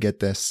not going to get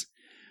this,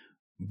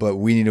 but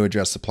we need to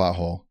address the plot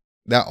hole.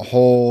 That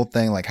whole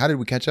thing, like, how did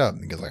we catch up?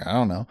 Because like, I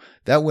don't know.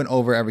 That went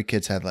over every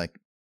kid's head. Like,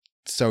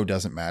 so it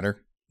doesn't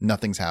matter.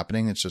 Nothing's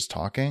happening. It's just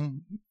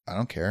talking. I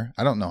don't care.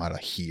 I don't know how to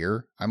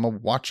hear. I'm a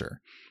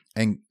watcher,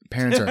 and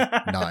parents are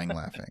dying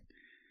laughing.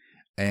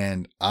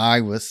 And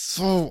I was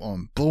so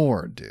on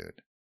board,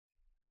 dude.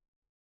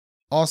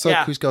 Also,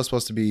 Kuzco's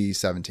supposed to be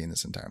 17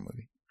 this entire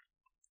movie.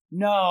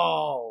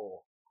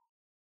 No.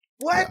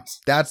 What?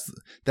 Yeah,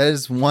 that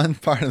is one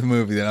part of the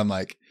movie that I'm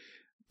like,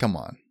 come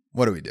on,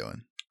 what are we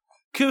doing?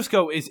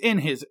 Kuzco is in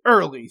his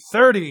early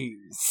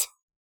 30s.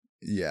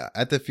 Yeah,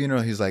 at the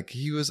funeral, he's like,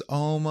 he was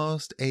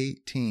almost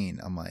 18.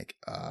 I'm like,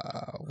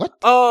 what?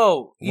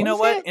 Oh, you know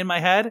what? In my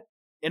head,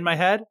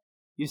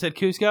 you said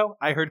Kuzco.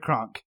 I heard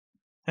Kronk.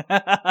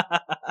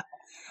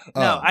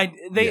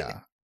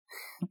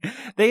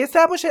 They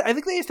establish it. I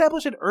think they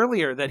established it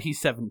earlier that he's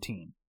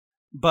 17.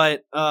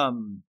 But nah,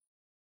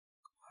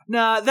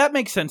 that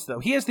makes sense though.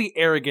 He has the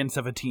arrogance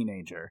of a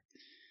teenager.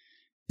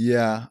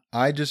 Yeah,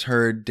 I just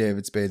heard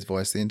David Spade's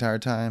voice the entire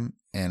time,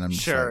 and I'm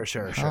just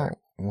sure.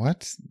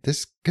 What?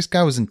 This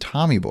guy was in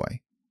Tommy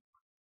Boy.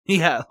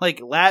 Yeah,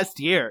 like last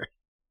year.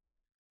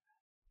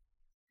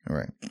 All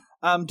right.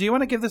 Do you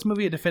want to give this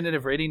movie a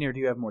definitive rating, or do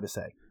you have more to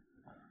say?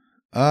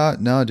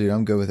 No, dude,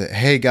 I'm good with it.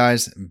 Hey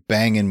guys,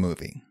 banging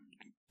movie.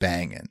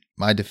 Banging.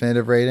 My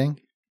definitive rating,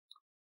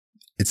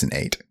 it's an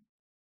 8.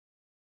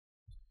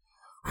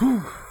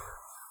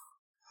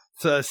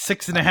 It's a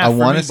 6.5. I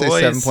want to say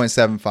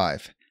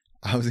 7.75.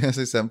 I was going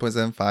to say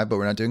 7.75, but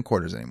we're not doing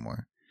quarters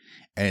anymore.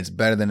 And it's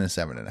better than a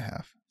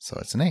 7.5. So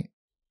it's an 8.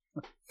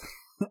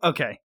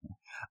 Okay.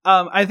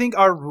 I think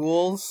our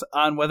rules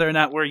on whether or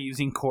not we're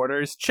using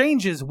quarters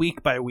changes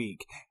week by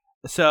week.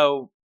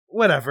 So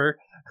whatever.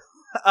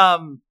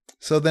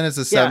 So then it's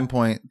a 7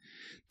 point.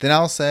 Then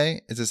I'll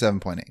say it's a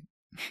 7.8.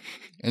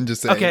 And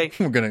just say, okay,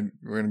 we're gonna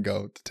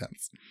go to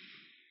tenths.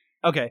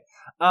 Okay.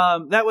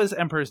 That was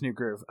Emperor's New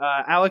Groove.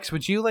 Alex,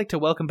 would you like to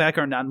welcome back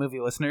our non-movie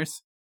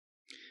listeners?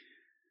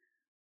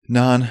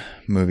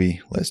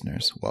 Non-movie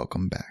listeners,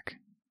 welcome back.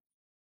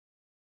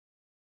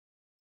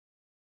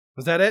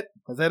 Was that it?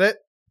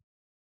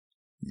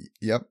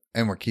 Yep.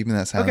 And we're keeping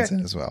that silence in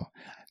as well.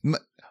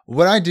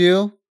 What I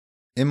do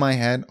in my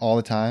head all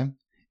the time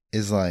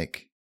is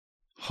like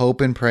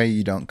hope and pray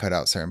you don't cut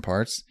out certain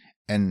parts.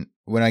 And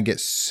when I get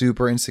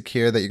super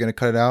insecure that you're going to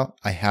cut it out,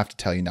 I have to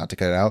tell you not to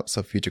cut it out.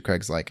 So future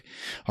Craig's like,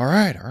 all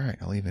right,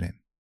 I'll leave it in.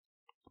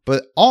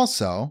 But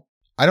also,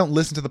 I don't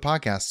listen to the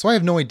podcast, so I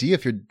have no idea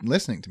if you're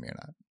listening to me or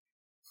not.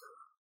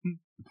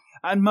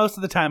 And most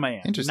of the time I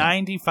am. Interesting.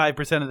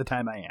 95% of the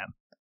time I am.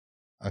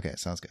 Okay,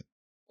 sounds good.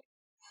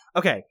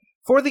 Okay,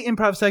 for the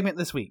improv segment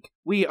this week,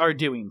 we are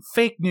doing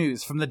fake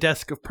news from the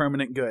desk of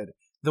Permanent Good.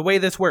 The way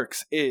this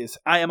works is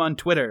I am on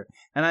Twitter,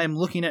 and I am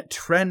looking at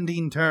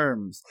trending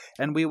terms,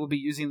 and we will be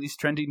using these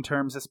trending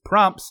terms as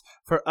prompts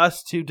for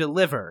us to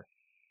deliver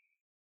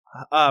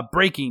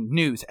breaking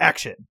news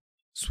action.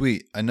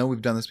 Sweet. I know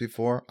we've done this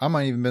before. I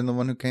might even been the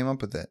one who came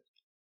up with it.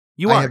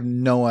 I have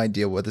no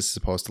idea what this is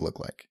supposed to look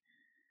like.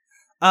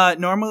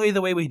 Normally,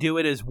 the way we do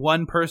it is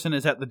one person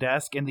is at the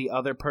desk, and the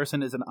other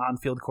person is an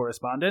on-field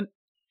correspondent.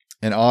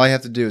 And all I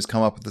have to do is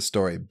come up with the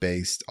story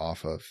based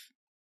off of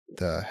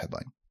the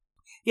headline.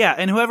 Yeah,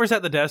 and whoever's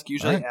at the desk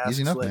usually asks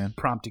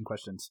prompting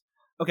questions.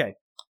 Okay.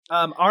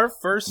 Our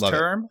first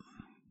term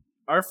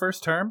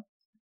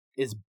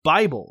is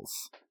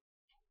Bibles.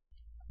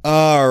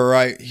 All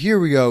right, here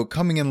we go.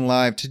 Coming in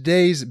live.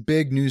 Today's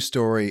big news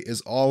story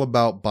is all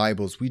about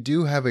Bibles. We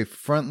do have a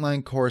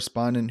frontline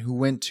correspondent who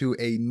went to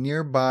a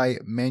nearby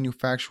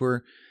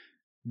manufacturer.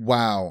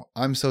 Wow,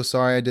 I'm so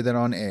sorry I did that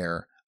on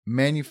air.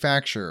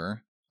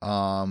 Manufacturer,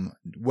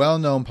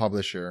 well-known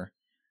publisher.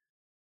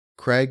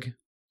 Craig,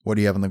 what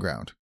do you have on the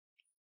ground?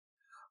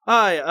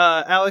 Hi,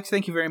 Alex,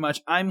 thank you very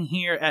much. I'm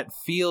here at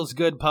Feels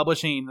Good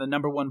Publishing, the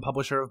 #1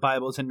 publisher of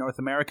Bibles in North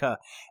America,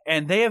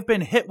 and they have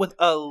been hit with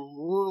a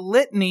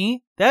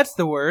litany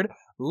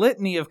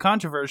of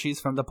controversies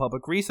from the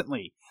public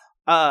recently.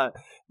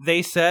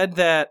 They said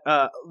that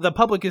the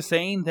public is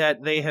saying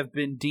that they have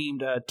been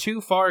deemed too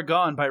far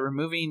gone by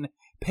removing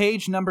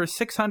page number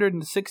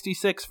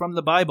 666 from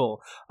the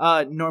Bible.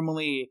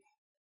 Normally,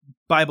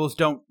 Bibles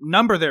don't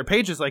number their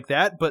pages like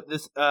that, but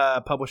this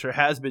publisher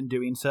has been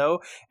doing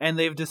so, and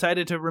they've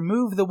decided to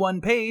remove the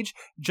one page.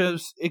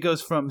 It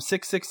goes from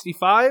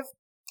 665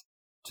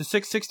 to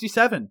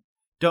 667.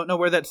 Don't know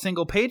where that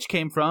single page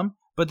came from,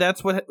 but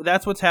that's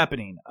what's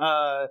happening.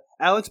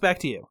 Alex, back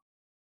to you.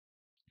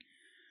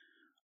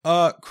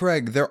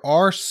 Craig, there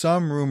are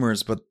some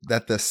rumors, but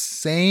that the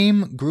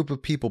same group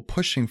of people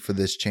pushing for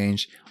this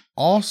change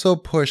also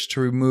pushed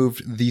to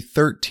remove the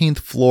 13th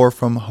floor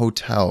from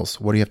hotels.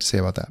 What do you have to say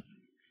about that?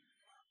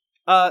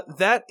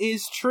 That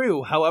is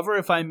true. However,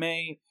 if I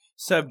may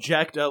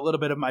subject a little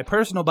bit of my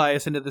personal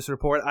bias into this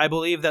report, I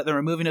believe that the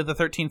removing of the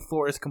 13th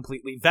floor is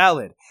completely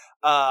valid.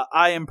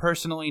 I am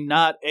personally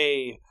not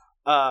a,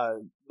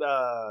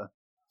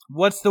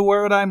 what's the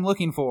word I'm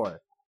looking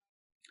for?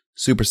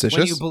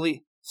 Superstitious?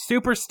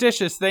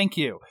 Superstitious, thank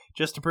you.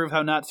 Just to prove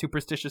how not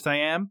superstitious I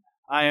am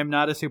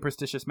not a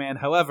superstitious man.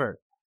 However,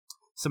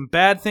 some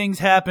bad things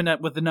happened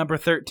with the number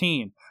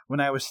 13. When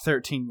I was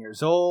 13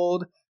 years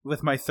old,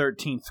 with my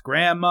 13th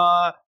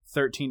grandma,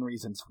 13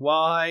 Reasons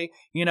Why.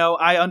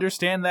 I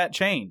understand that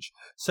change.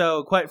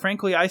 So, quite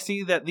frankly, I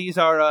see that these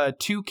are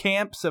two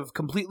camps of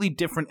completely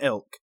different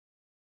ilk.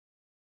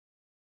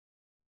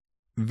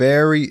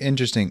 Very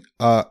interesting.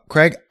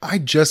 Craig, I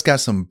just got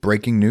some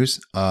breaking news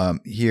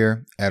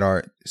here at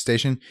our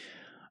station.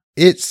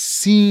 It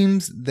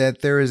seems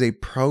that there is a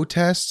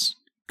protest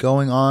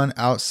going on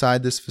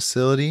outside this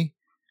facility.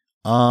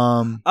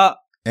 And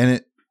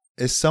it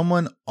is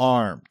someone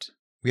armed.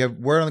 We have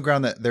word on the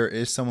ground that there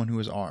is someone who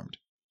is armed.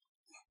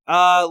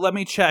 Let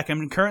me check.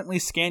 I'm currently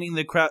scanning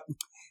the crowd.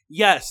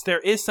 Yes, there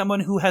is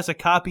someone who has a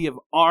copy of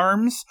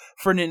ARMS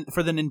for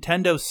the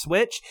Nintendo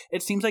Switch.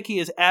 It seems like he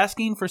is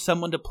asking for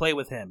someone to play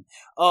with him.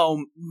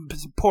 Oh,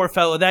 poor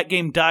fellow. That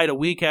game died a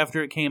week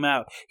after it came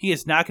out. He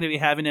is not going to be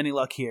having any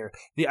luck here.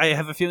 I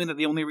have a feeling that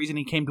the only reason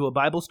he came to a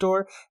Bible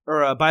store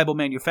or a Bible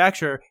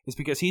manufacturer is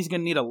because he's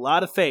going to need a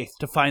lot of faith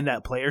to find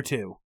that player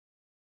too.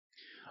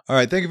 All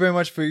right. Thank you very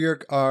much for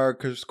our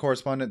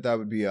correspondent. That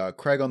would be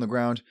Craig on the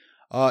ground.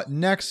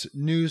 Next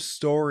news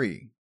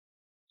story.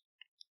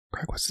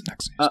 Craig, what's the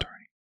next news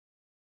story?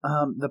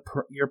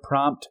 Your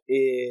prompt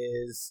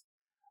is,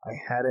 I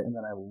had it and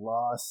then I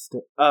lost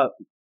it.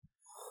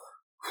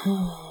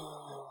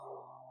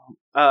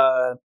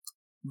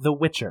 The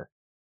Witcher.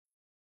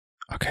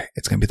 Okay,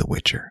 it's gonna be The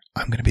Witcher.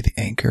 I'm gonna be the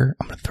anchor.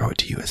 I'm gonna throw it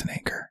to you as an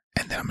anchor,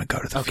 and then I'm gonna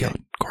go to the field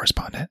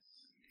correspondent.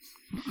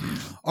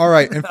 All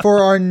right, and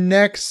for our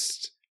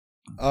next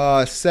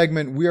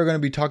segment, we are gonna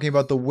be talking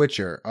about The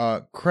Witcher.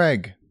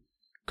 Craig,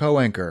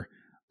 co-anchor.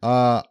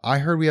 I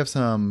heard we have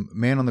some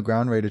man on the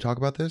ground ready to talk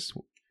about this.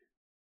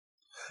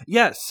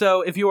 Yes,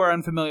 so if you are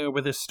unfamiliar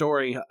with this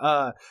story,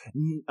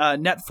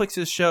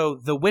 Netflix's show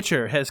The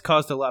Witcher has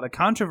caused a lot of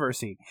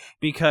controversy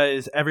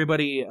because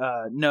everybody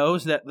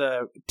knows that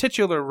the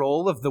titular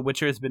role of The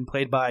Witcher has been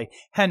played by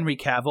Henry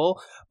Cavill,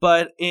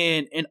 but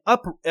in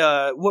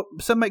what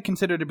some might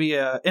consider to be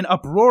an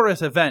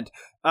uproarious event,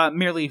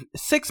 merely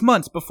 6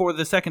 months before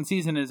the second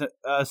season is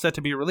set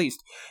to be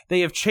released,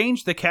 they have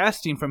changed the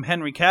casting from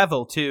Henry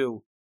Cavill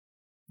to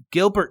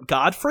Gilbert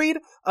Gottfried.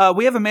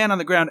 We have a man on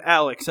the ground,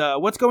 Alex.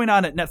 What's going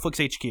on at Netflix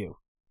HQ?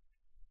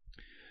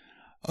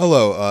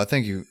 Hello.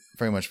 Thank you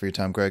very much for your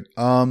time, Greg.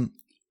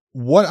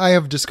 What I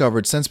have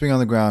discovered since being on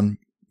the ground,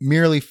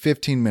 merely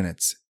 15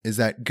 minutes, is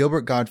that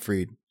Gilbert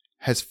Gottfried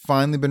has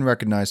finally been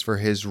recognized for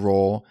his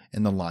role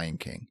in The Lion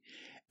King.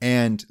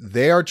 And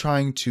they are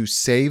trying to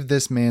save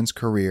this man's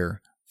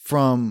career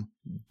from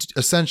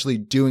essentially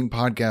doing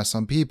podcasts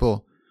on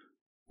people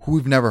who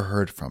we've never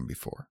heard from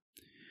before.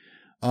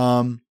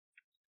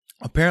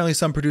 Apparently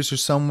some producer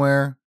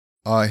somewhere,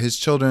 his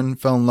children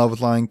fell in love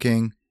with Lion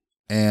King,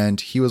 and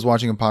he was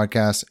watching a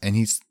podcast and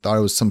he thought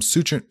it was some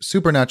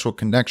supernatural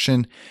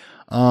connection.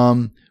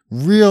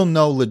 Real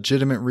no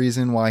legitimate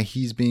reason why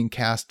he's being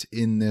cast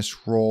in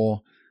this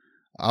role.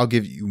 I'll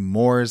give you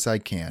more as I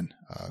can.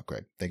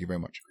 Greg, thank you very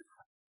much.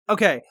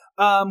 Okay,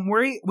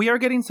 we are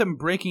getting some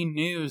breaking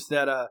news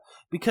that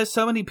because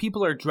so many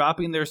people are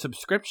dropping their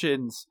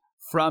subscriptions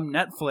from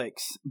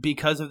Netflix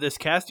because of this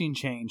casting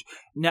change,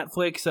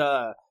 Netflix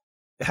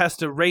has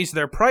to raise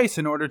their price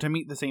in order to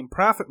meet the same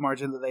profit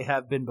margin that they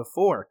have been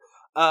before.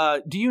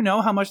 Do you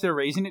know how much they're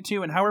raising it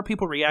to, and how are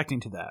people reacting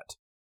to that?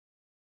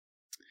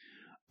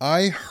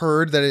 I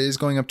heard that it is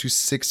going up to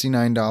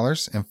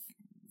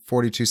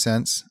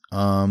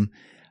 $69.42.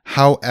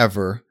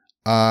 However,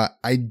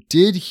 I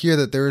did hear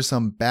that there is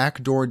some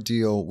backdoor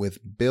deal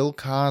with Bill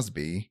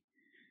Cosby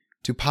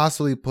to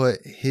possibly put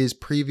his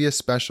previous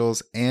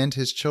specials and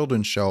his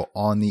children's show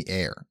on the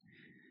air.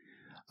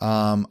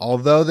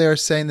 Although they're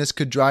saying this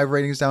could drive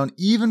ratings down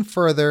even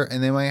further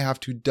and they might have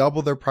to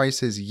double their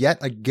prices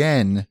yet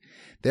again,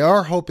 they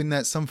are hoping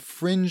that some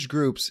fringe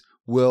groups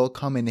will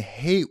come and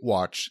hate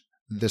watch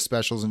the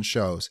specials and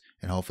shows,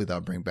 and hopefully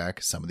that'll bring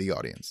back some of the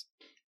audience.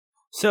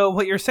 So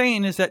what you're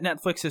saying is that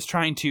Netflix is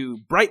trying to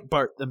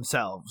Breitbart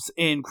themselves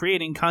in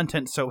creating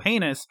content so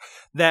heinous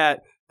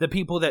that the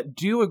people that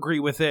do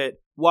agree with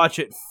it watch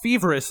it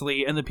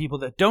feverishly, and the people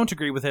that don't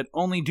agree with it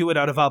only do it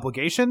out of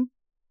obligation?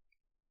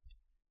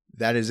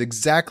 That is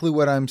exactly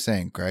what I'm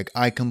saying, Greg.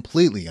 I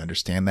completely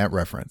understand that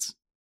reference.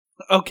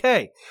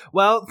 Okay.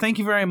 Well, thank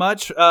you very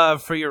much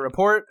for your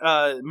report.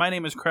 My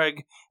name is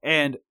Craig,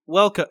 and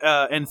welcome,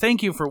 and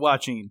thank you for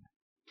watching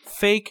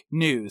Fake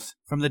News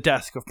from the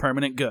Desk of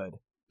Permanent Good.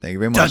 Thank you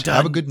very much. Dun, dun.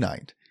 Have a good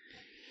night.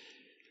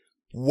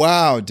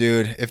 Wow,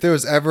 dude. If there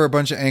was ever a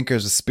bunch of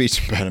anchors with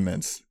speech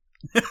impediments.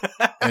 But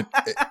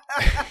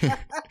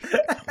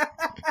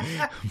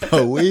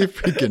we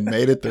freaking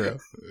made it through.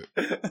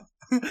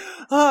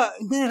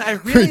 Man, I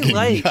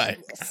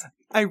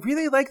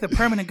really like the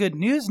Permanent Good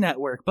News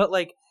Network, but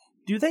like,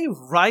 do they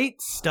write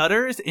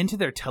stutters into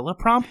their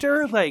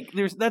teleprompter? Like,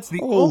 that's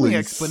the only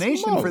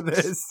explanation for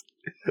this.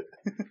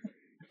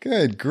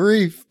 Good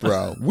grief,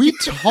 bro. We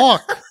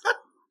talk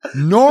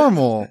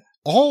normal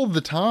all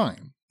the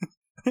time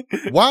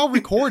while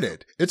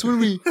recorded. It's when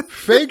we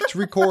faked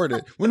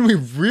recorded, when we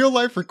real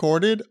life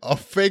recorded a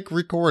fake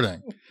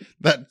recording,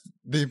 that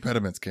the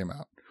impediments came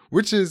out,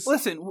 which is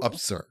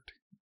absurd.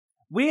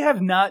 We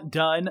have not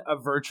done a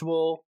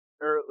virtual,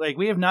 or like,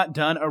 we have not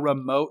done a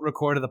remote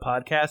record of the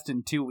podcast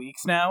in 2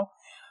 weeks now.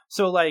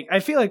 So like, I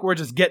feel like we're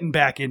just getting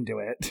back into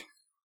it.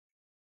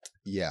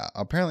 Yeah,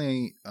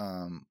 apparently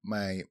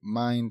my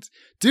mind,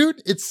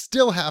 dude, it's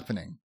still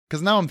happening.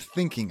 Because now I'm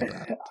thinking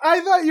about it. I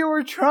thought you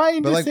were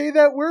trying to say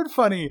that word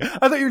funny.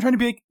 I thought you were trying to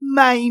be like,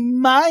 my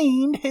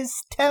mind is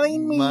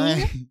telling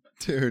me.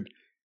 Dude.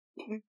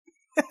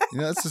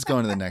 Let's just go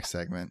into the next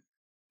segment.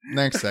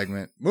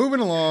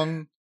 Moving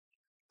along.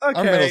 Okay.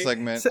 Our middle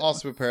segment,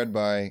 also prepared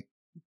by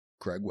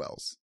Greg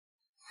Wells.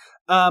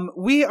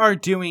 We are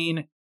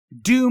doing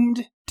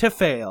Doomed to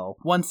Fail.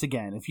 Once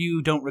again, if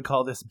you don't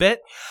recall this bit,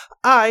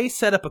 I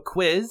set up a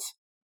quiz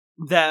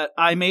that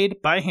I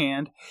made by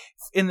hand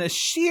in the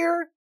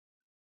sheer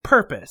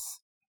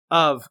purpose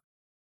of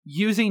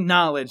using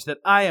knowledge that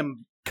I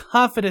am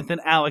confident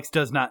that Alex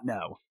does not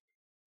know.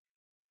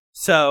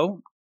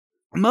 So,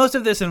 most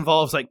of this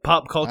involves like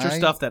pop culture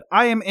stuff that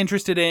I am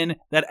interested in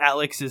that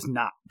Alex is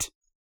not.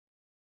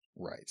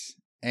 Right.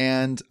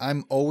 And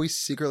I'm always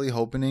secretly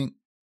hoping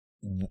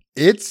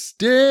it's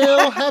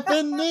still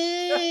happening.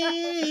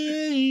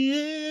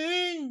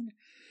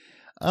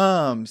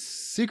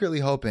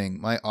 Secretly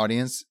hoping my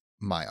audience,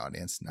 not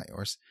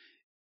yours,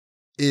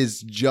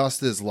 is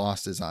just as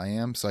lost as I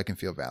am, so I can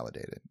feel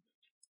validated.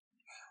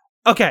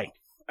 Okay.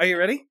 Are you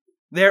ready?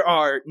 There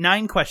are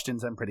 9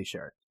 questions, I'm pretty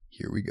sure.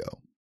 Here we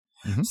go.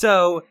 Mm-hmm.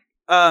 So,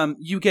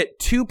 you get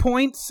 2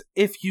 points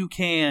if you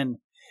can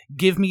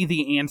give me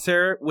the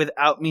answer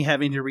without me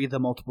having to read the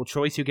multiple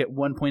choice. You get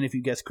 1 point if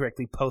you guess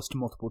correctly post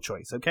multiple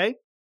choice, okay?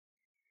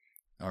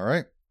 All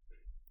right.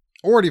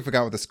 Already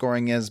forgot what the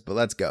scoring is, but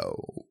let's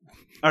go.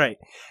 All right.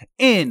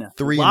 In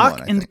 3-1,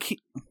 Lock and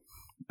Key.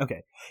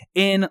 Okay.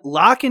 In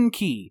Lock and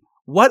Key,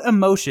 what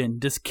emotion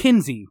does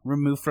Kinsey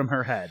remove from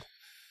her head?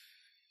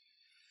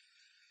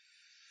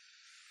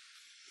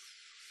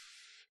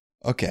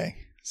 Okay.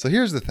 So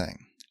here's the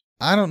thing.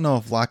 I don't know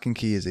if Lock and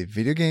Key is a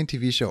video game,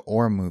 TV show,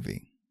 or a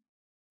movie.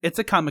 It's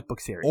a comic book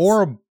series.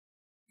 Or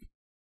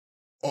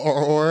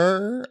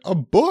a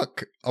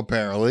book,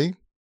 apparently.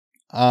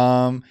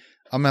 I'm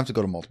going to have to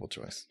go to multiple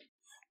choice.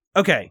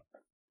 Okay.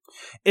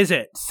 Is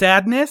it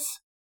sadness,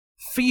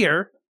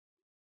 fear,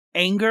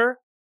 anger,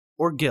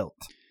 or guilt?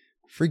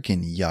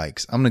 Freaking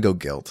yikes. I'm going to go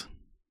guilt.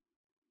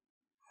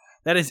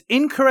 That is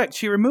incorrect.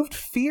 She removed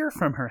fear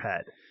from her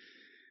head.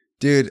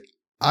 Dude,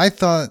 I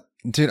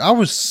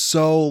was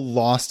so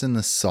lost in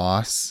the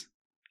sauce.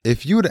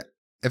 If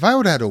I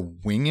would have had to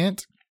wing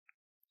it,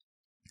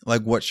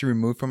 like what she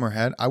removed from her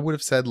head, I would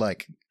have said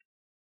like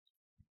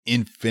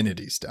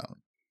Infinity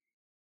Stone.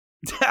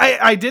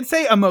 I did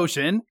say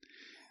emotion.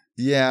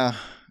 Yeah,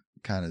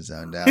 kind of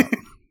zoned out.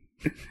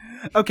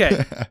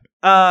 Okay.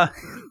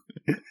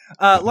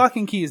 Lock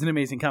and Key is an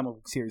amazing comic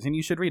book series, and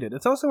you should read it.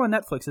 It's also on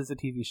Netflix as a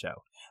TV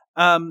show.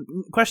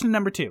 Question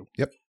number 2.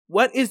 Yep.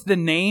 What is the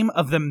name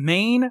of the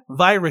main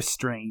virus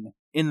strain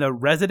in the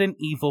Resident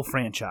Evil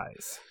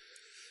franchise?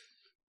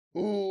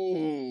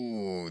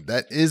 Ooh,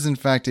 that is in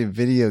fact a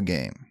video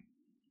game.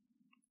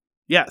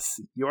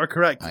 Yes, you are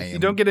correct. You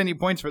don't get any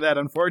points for that,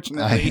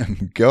 unfortunately. I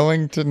am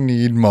going to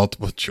need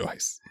multiple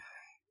choice.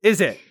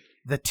 Is it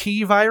the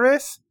T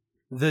virus,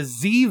 the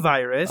Z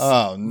virus,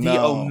 the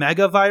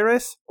Omega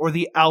virus, or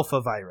the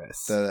Alpha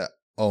virus? The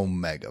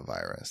Omega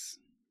virus.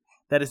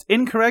 That is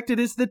incorrect. It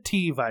is the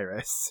T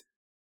virus.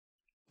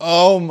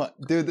 Oh my,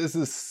 dude, this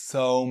is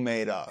so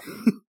made up.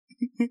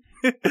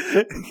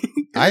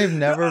 I have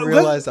never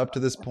realized up to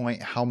this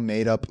point how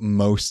made up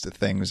most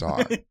things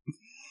are.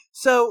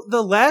 So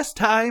the last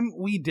time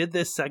we did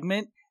this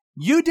segment,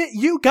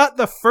 you got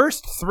the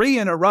first 3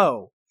 in a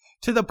row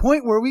to the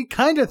point where we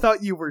kind of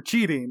thought you were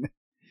cheating.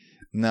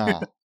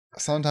 No,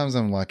 sometimes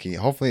I'm lucky.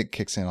 Hopefully it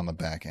kicks in on the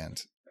back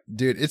end.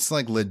 Dude, it's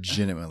like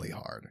legitimately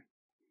hard.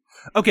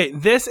 Okay,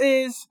 this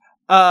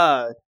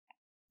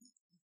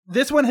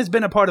one has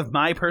been a part of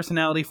my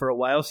personality for a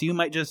while, so you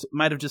might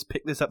have just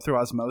picked this up through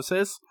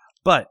osmosis.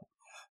 But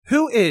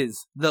who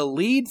is the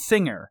lead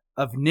singer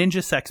of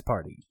Ninja Sex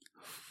Party?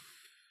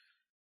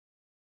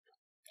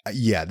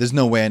 Yeah, there's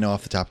no way I know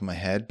off the top of my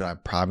head, but I'm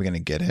probably going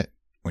to get it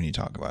when you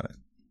talk about it.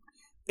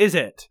 Is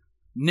it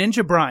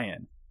Ninja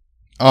Brian,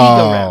 Oh,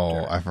 Ego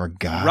Raptor, I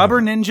forgot. Rubber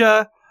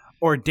Ninja,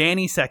 or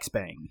Danny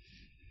Sexbang?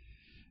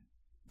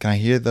 Can I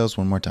hear those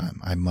one more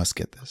time? I must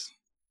get this.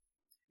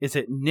 Is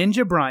it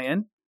Ninja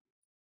Brian,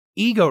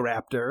 Ego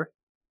Raptor,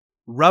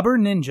 Rubber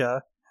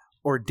Ninja,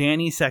 or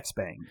Danny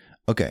Sexbang?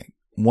 Okay,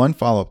 one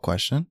follow-up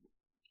question.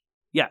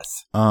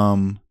 Yes.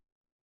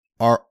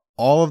 Are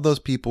all of those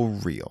people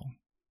real?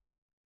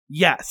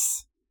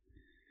 Yes.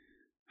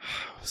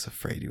 I was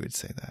afraid you would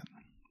say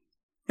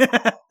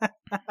that.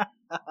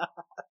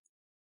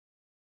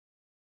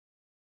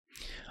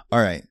 All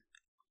right.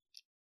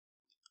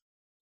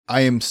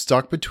 I am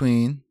stuck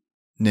between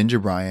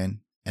Ninja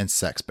Brian and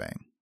Sexbang.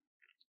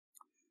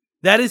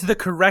 That is the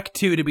correct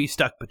 2 to be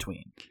stuck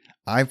between.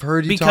 I've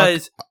heard you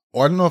talk,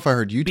 or I don't know if I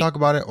heard you talk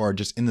about it or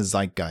just in the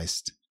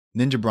zeitgeist.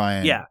 Ninja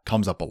Brian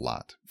comes up a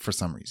lot for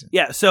some reason.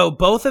 Yeah, so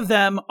both of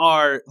them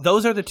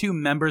those are the 2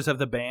 members of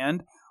the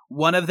band.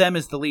 One of them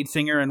is the lead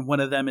singer and one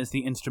of them is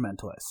the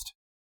instrumentalist.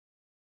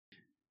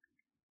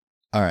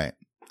 All right.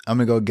 I'm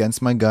going to go against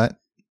my gut,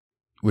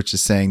 which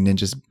is saying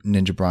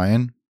Ninja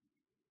Brian.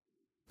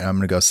 And I'm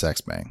going to go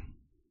Sexbang.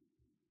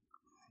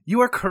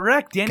 You are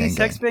correct. Danny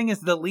Sexbang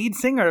is the lead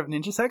singer of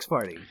Ninja Sex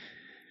Party.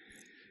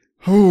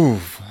 Ooh,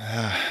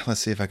 let's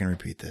see if I can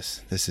repeat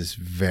this. This is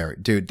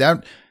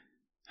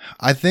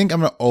I think I'm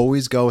going to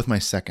always go with my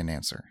second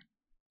answer.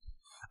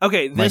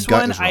 Okay, this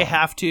one I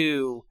have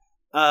to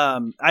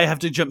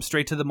jump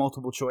straight to the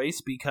multiple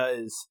choice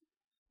because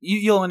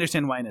you'll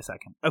understand why in a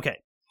second. Okay,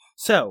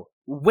 so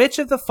which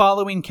of the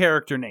following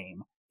character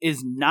name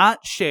is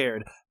not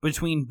shared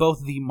between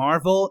both the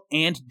Marvel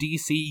and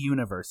DC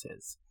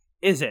universes?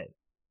 Is it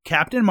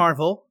Captain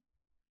Marvel,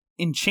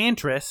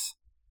 Enchantress,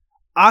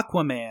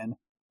 Aquaman,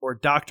 or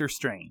Doctor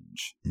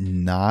Strange?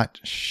 Not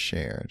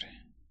shared.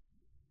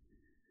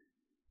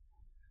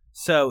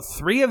 So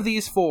 3 of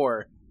these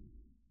 4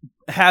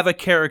 have a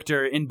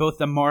character in both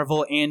the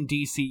Marvel and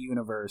DC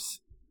universe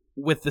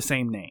with the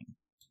same name.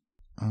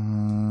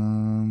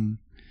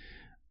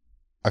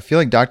 I feel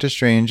like Doctor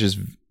Strange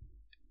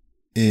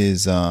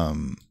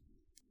and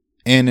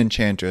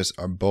Enchantress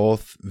are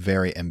both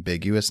very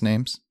ambiguous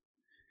names.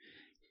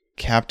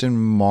 Captain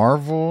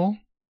Marvel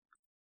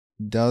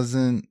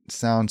doesn't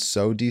sound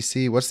so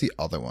DC. What's the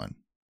other one?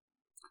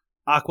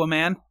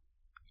 Aquaman.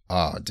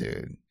 Oh,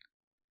 dude.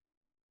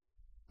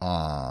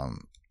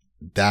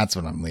 That's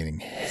what I'm leaning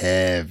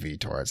heavy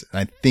towards. And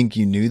I think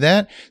you knew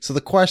that. So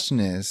the question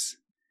is,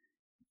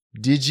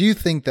 did you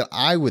think that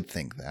I would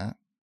think that?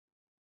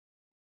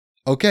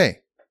 Okay.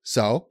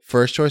 So,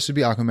 first choice would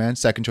be Aquaman.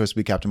 Second choice would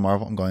be Captain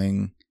Marvel. I'm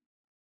going...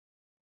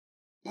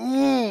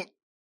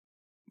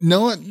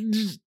 No,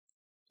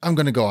 I'm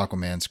going to go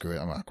Aquaman. Screw it.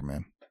 I'm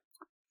Aquaman.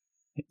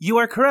 You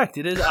are correct.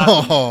 It is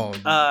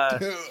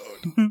Aquaman.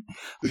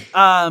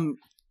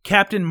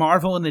 Captain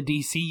Marvel in the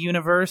DC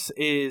universe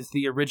is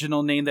the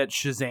original name that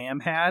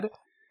Shazam had.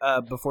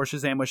 Before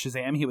Shazam was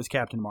Shazam, he was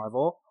Captain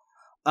Marvel.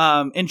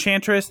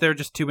 Enchantress, there are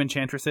just 2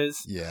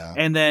 Enchantresses. Yeah.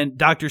 And then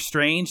Doctor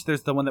Strange,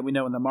 there's the one that we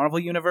know in the Marvel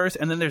universe.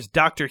 And then there's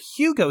Dr.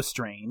 Hugo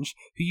Strange,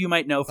 who you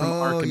might know from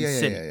Arkham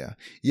City.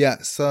 Yeah,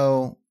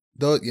 so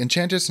the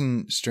Enchantress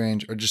and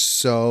Strange are just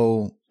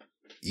so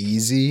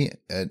easy.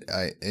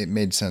 It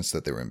made sense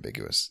that they were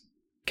ambiguous.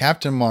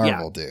 Captain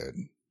Marvel, dude,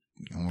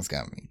 almost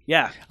got me.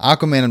 Yeah.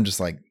 Aquaman, I'm just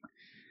like,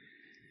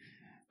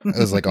 it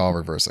was like all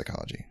reverse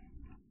psychology.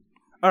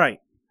 All right.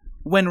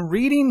 When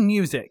reading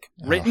music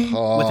written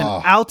with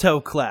an alto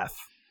clef,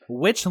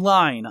 which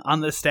line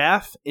on the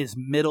staff is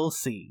middle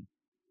C?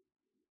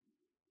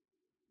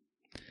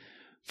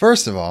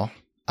 First of all,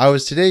 I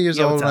was today years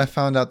old when I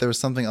found out there was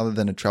something other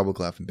than a treble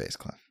clef and bass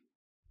clef.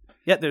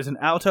 Yeah, there's an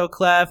alto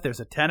clef, there's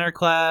a tenor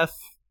clef.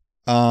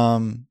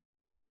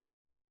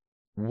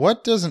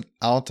 What does an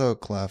alto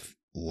clef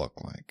look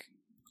like?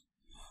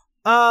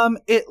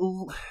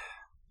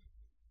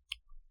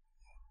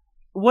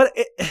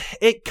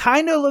 It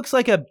kind of looks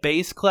like a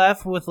bass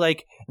clef with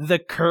like the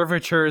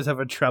curvatures of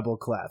a treble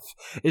clef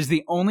is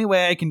the only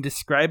way I can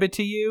describe it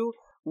to you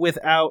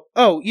without.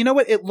 Oh, you know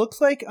what? It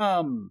looks like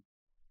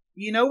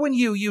you know when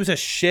you use a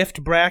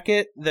shift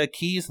bracket, the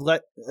keys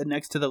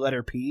next to the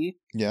letter P.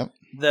 Yep.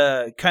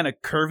 The kind of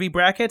curvy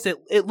brackets.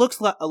 It looks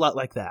a lot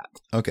like that.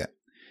 Okay.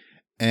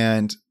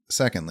 And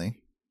secondly,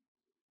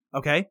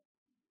 okay,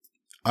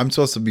 I'm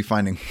supposed to be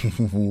finding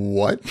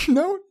what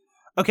note?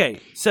 Okay,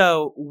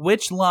 so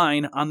which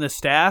line on the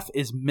staff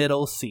is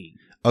middle C?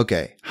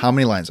 Okay, how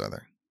many lines are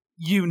there?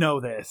 You know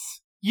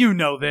this. You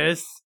know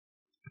this.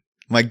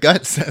 My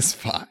gut says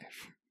 5.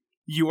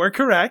 You are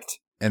correct.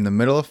 And the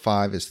middle of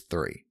 5 is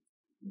 3.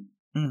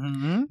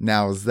 Mm-hmm.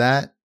 Now, is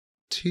that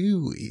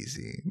too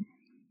easy?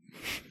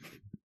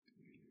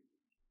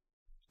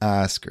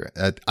 Screw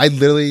it. I'm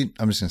just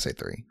going to say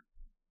 3.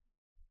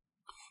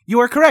 You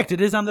are correct.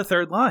 It is on the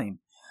 3rd line.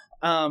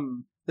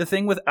 The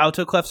thing with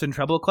alto clefs and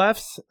treble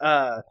clefs,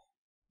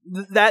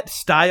 that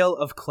style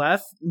of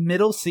clef,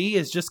 middle C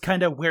is just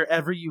kind of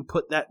wherever you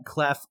put that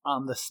clef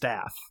on the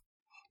staff.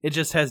 It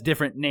just has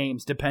different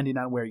names depending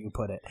on where you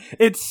put it.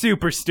 It's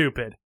super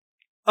stupid.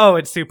 Oh,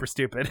 it's super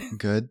stupid.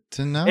 Good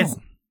to know.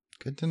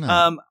 Good to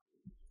know.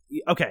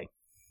 Okay.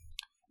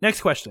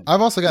 Next question.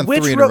 I've also gotten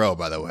 3 in a row,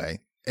 by the way,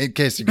 in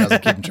case you guys are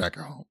keeping track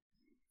at home.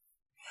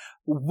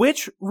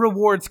 Which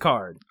rewards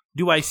card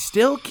do I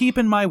still keep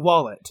in my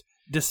wallet,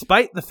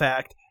 despite the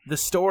fact the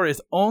store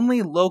is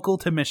only local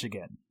to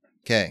Michigan?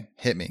 Okay,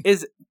 hit me.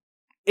 Is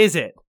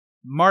it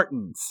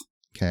Martin's?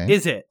 Okay.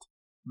 Is it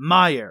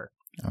Meijer?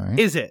 All right.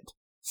 Is it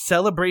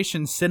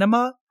Celebration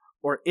Cinema?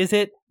 Or is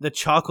it the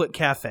Chocolate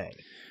Cafe?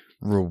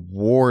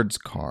 Rewards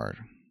card.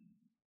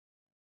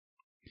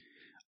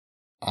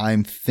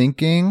 I'm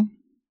thinking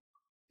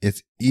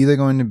it's either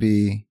going to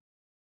be...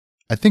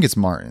 I think it's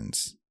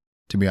Martin's,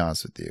 to be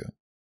honest with you.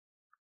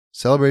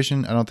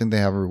 Celebration, I don't think they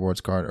have a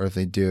rewards card, or if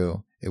they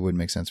do, it would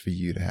make sense for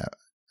you to have.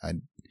 I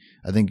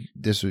think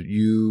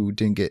you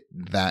didn't get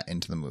that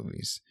into the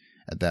movies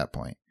at that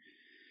point.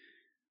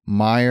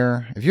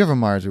 Meijer, if you have a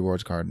Meijer's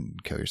rewards card,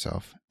 kill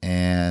yourself.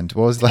 And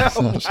what was the last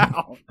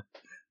option?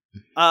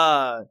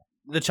 Wow.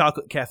 The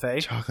Chocolate Cafe.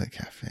 Chocolate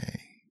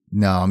Cafe.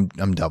 No,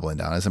 I'm doubling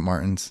down. Is it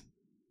Martin's?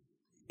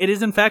 It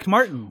is in fact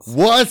Martin's.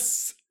 What?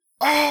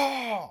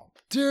 Oh,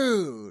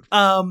 dude.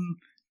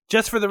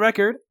 Just for the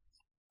record,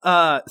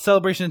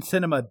 Celebration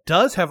Cinema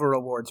does have a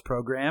rewards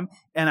program,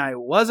 and I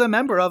was a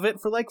member of it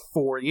for like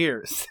 4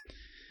 years.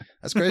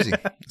 That's crazy.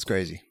 That's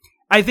crazy.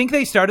 I think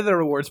they started the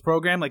rewards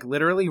program like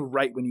literally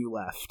right when you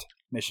left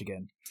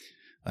Michigan.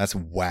 That's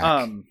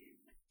whack.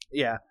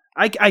 Yeah.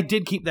 I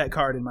did keep that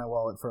card in my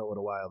wallet for a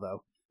little while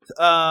though.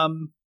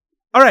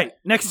 All right,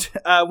 next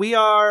we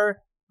are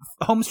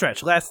home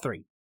stretch, last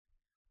 3.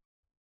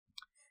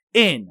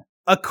 In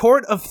A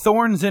Court of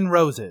Thorns and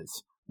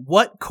Roses,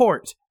 what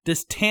court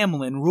does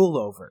Tamlin rule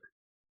over?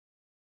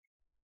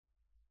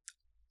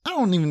 I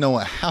don't even know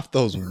what half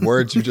those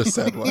words you just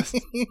said was.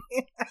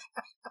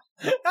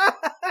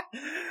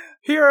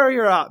 Here are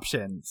your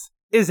options.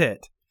 Is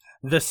it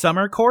the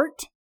Summer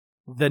Court,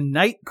 the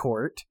Night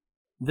Court,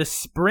 the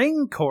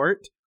Spring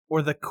Court,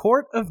 or the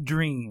Court of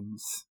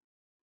Dreams?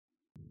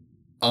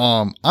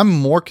 I'm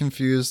more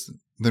confused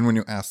than when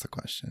you asked the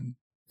question.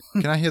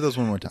 Can I hear those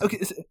one more time?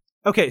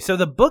 Okay, so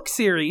the book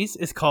series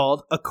is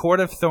called A Court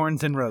of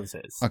Thorns and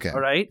Roses. Okay. All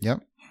right? Yep.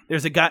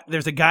 There's a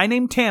guy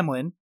named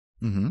Tamlin,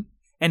 mm-hmm.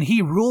 and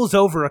he rules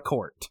over a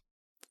court.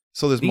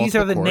 So these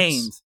are the courts.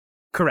 names.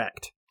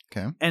 Correct.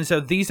 Okay. And so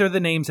these are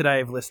the names that I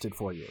have listed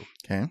for you.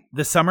 Okay.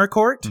 The Summer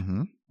Court,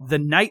 mm-hmm. the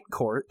Night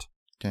Court,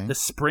 okay. the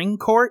Spring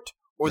Court,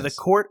 or the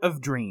Court of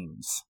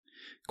Dreams.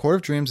 Court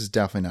of Dreams is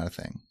definitely not a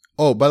thing.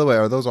 Oh, by the way,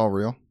 are those all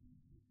real?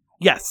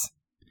 Yes.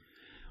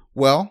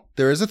 Well,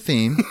 there is a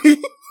theme.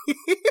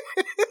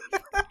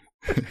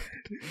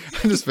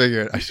 I just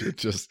figured I should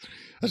just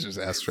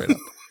ask straight up.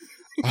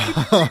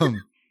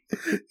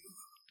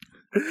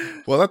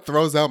 Well, that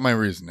throws out my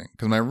reasoning,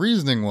 because my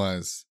reasoning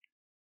was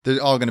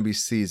they're all going to be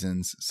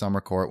seasons: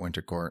 summer court,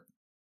 winter court,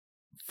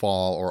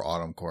 fall or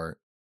autumn court,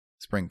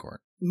 spring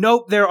court.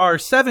 Nope, there are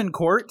 7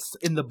 courts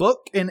in the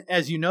book, and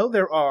as you know,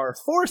 there are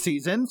 4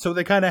 seasons, so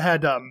they kind of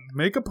had to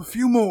make up a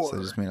few more. So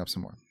they just made up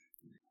some more.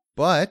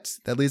 But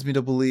that leads me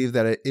to believe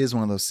that it is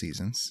one of those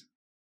seasons.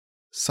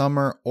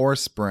 Summer or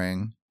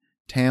spring.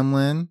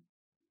 Tamlin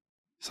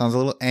sounds a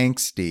little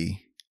angsty.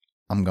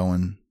 I'm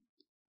going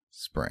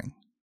spring.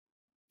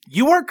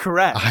 You are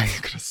correct. I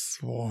could have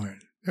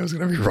sworn it was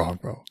going to be wrong,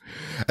 bro.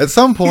 At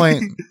some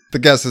point, the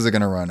guesses are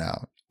going to run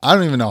out. I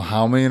don't even know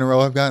how many in a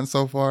row I've gotten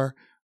so far,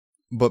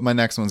 but my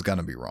next one's going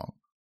to be wrong.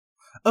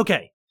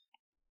 Okay.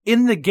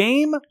 In the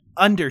game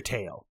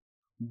Undertale,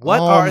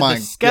 what are the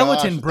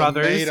Skeleton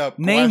Brothers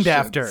named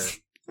after?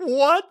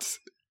 What?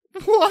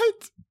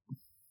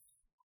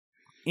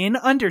 In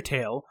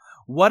Undertale,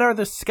 what are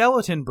the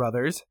Skeleton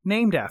Brothers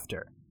named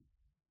after?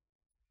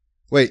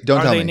 Wait,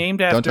 don't tell me. Are they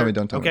named after?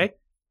 Don't tell me.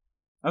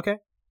 Okay.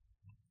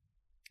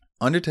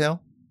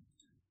 Undertale,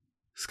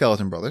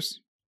 Skeleton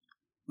Brothers.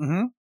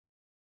 Mm-hmm.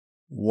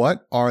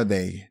 What are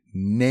they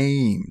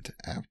named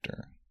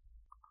after?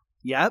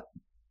 Yep.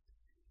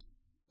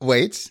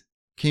 Wait,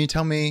 can you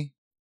tell me?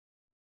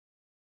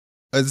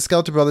 Are the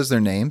Skeleton Brothers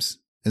their names?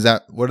 Is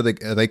that what are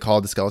they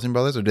called the Skeleton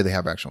Brothers, or do they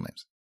have actual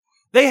names?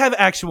 They have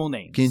actual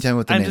names. Can you tell me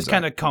what the names are? I'm just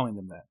kind of calling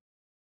them that.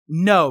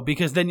 No,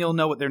 because then you'll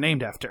know what they're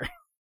named after.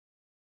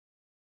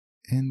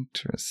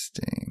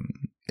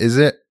 Interesting. Is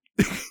it?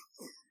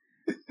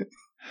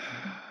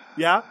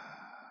 Yeah?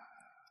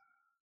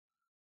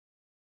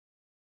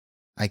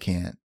 I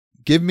can't.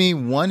 Give me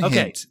one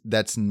hint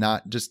that's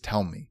not, just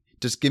tell me.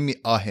 Just give me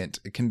a hint.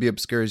 It can be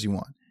obscure as you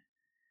want.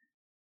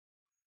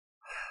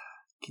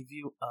 Give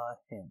you a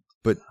hint.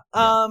 But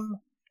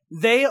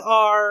they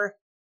are,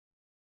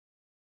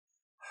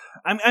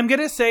 I'm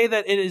going to say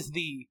that it is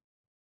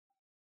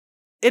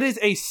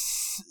a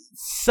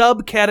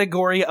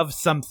subcategory of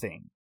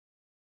something.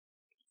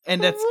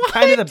 And that's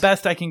kind of the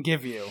best I can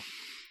give you.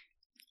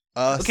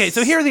 Okay,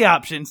 so here are the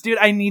options. Dude,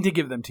 I need to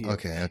give them to you.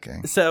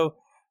 Okay. So,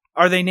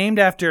 are they named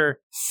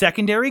after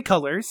secondary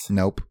colors?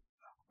 Nope.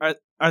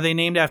 Are they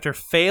named after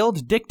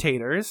failed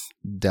dictators?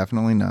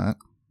 Definitely not.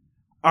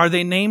 Are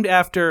they named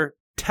after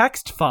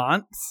text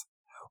fonts?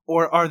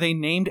 Or are they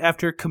named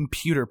after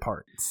computer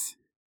parts?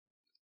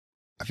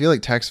 I feel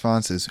like text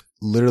fonts is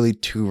literally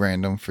too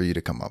random for you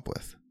to come up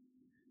with.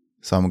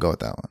 So I'm going to go with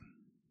that one.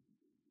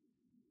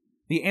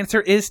 The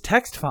answer is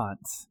text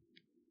fonts.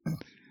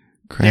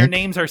 Craig? Their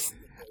names are...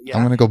 Yeah,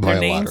 I'm going to go buy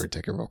a lottery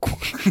ticket real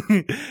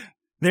quick.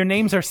 Their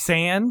names are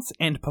Sans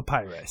and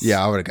Papyrus.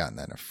 Yeah, I would have gotten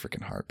that in a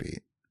freaking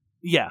heartbeat.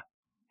 Yeah.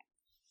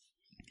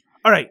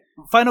 All right,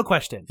 final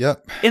question.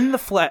 Yep. In the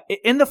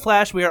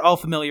Flash, we are all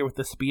familiar with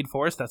the Speed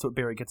Force. That's what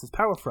Barry gets his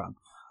power from.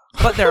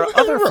 But there are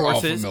other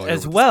forces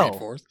as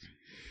well.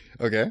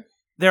 Okay.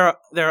 There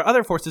are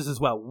other forces as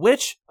well.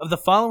 Which of the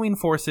following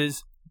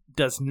forces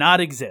does not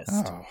exist?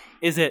 Oh.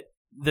 Is it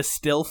the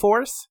Still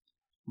Force,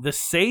 the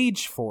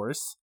Sage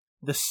Force,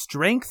 the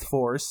Strength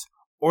Force,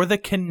 or the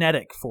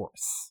Kinetic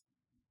Force?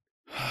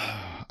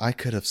 I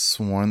could have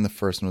sworn the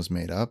first one was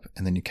made up,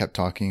 and then you kept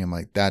talking. I'm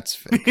like, that's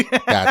fake.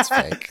 That's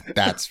fake.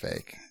 That's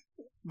fake.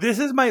 This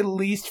is my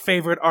least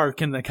favorite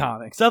arc in the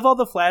comics. Of all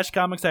the Flash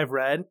comics I've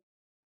read,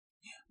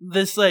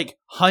 this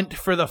hunt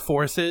for the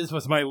forces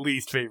was my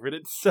least favorite.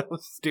 It's so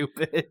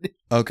stupid.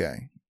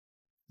 Okay.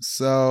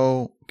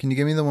 So, can you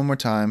give me them one more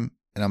time,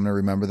 and I'm going to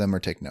remember them or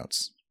take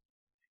notes?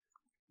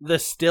 The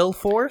Still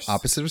Force.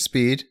 Opposite of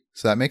speed,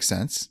 so that makes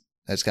sense.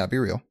 That's got to be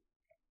real.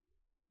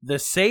 The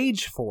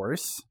Sage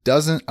Force. I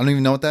don't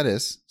even know what that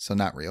is, so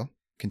not real.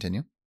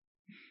 Continue.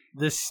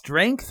 The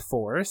Strength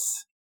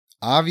Force.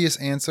 Obvious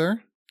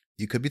answer.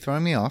 You could be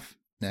throwing me off.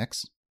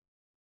 Next.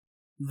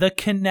 The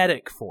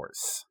Kinetic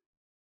Force.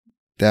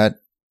 That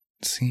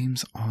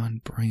seems on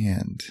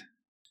brand.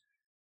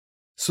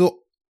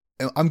 So,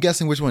 I'm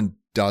guessing which one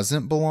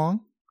doesn't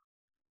belong?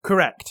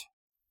 Correct.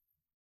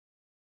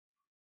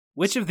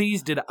 Which of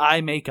these did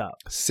I make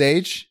up?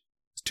 Sage.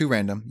 It's too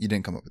random. You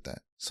didn't come up with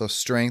that. So,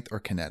 strength or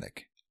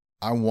kinetic?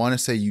 I want to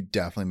say you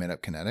definitely made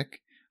up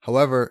kinetic.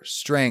 However,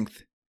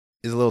 strength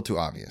is a little too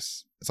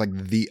obvious. It's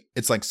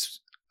like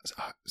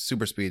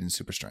super speed and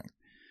super strength.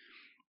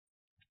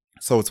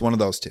 So it's one of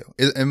those two.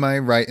 Am I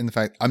right in the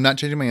fact I'm not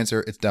changing my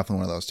answer? It's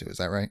definitely one of those two. Is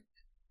that right?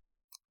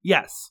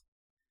 Yes.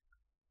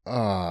 Do you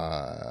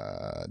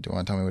want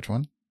to tell me which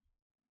one?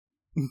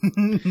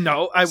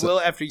 No, I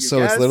will after you So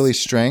guess. it's literally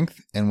strength,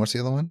 and what's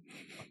the other one?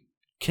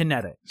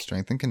 Kinetic.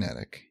 Strength and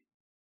kinetic.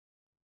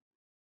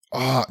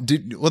 Oh,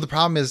 dude. Well, the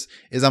problem is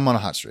I'm on a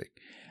hot streak.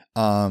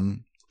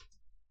 And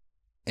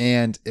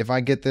if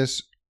I get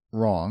this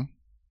wrong,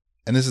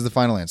 and this is the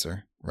final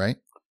answer, right?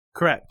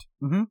 Correct.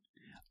 Mm-hmm.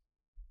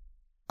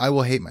 I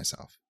will hate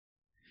myself.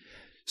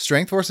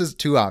 Strength force is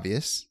too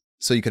obvious,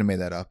 so you could have made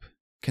that up.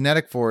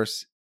 Kinetic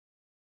force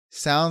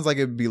sounds like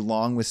it would be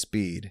long with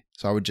speed.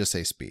 So I would just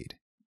say speed.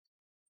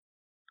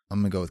 I'm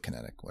going to go with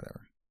kinetic,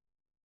 whatever.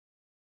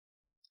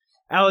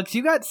 Alex,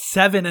 you got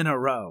 7 in a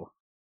row.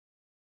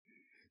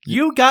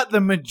 You got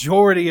the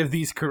majority of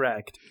these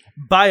correct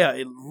by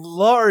a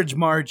large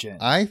margin.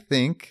 I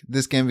think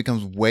this game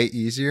becomes way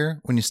easier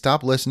when you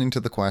stop listening to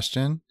the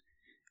question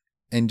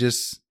and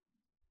just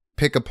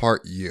pick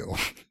apart you.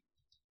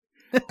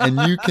 And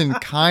you can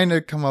kind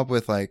of come up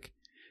with like,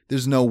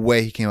 there's no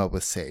way he came up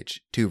with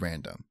Sage. Too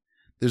random.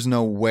 There's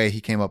no way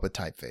he came up with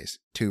Typeface.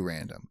 Too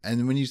random.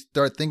 And when you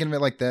start thinking of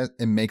it like that,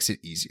 it makes it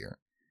easier.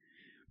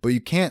 But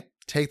you can't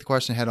take the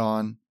question head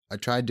on. I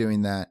tried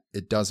doing that.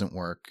 It doesn't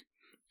work.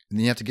 And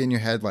then you have to get in your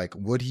head like,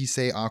 would he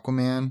say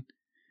Aquaman?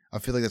 I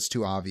feel like that's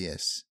too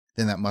obvious.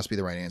 Then that must be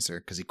the right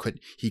answer because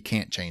he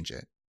can't change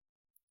it.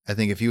 I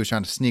think if he was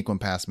trying to sneak one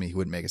past me, he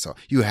wouldn't make it so.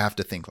 You have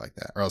to think like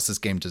that or else this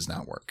game does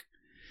not work.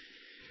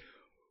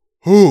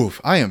 Oof,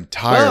 I am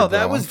tired. Well,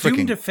 that was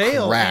doomed to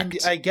fail, cracked.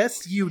 and I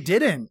guess you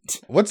didn't.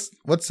 What's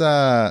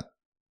 7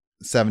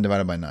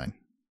 divided by 9?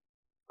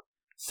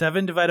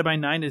 7 divided by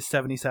 9 is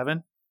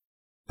 77.77.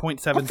 I'm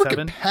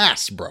freaking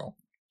passed, bro.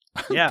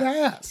 Yeah.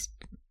 Passed.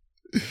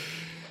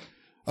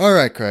 All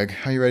right, Craig.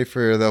 Are you ready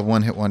for the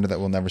one-hit wonder that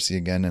we'll never see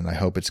again? And I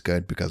hope it's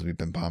good because we've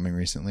been bombing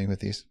recently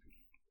with these.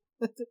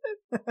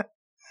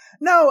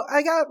 No,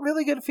 I got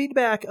really good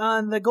feedback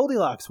on the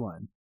Goldilocks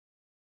one.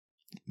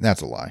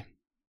 That's a lie.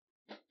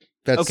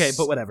 Okay,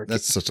 but whatever.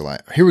 That's such a lie.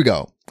 Here we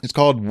go. It's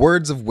called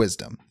Words of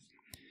Wisdom.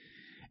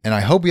 And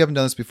I hope we haven't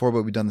done this before,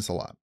 but we've done this a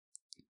lot.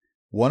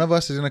 One of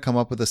us is going to come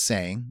up with a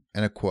saying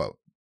and a quote.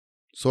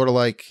 Sort of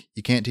like,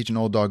 you can't teach an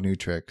old dog new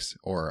tricks,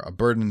 or a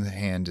bird in the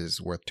hand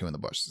is worth 2 in the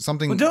bush.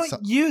 Something. Well, don't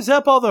use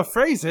up all the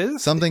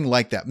phrases. Something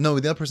like that. No,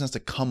 the other person has to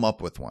come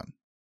up with one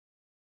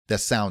that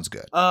sounds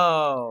good.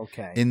 Oh,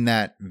 okay. In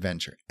that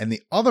venture. And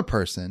the other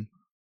person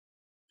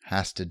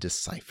has to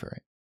decipher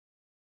it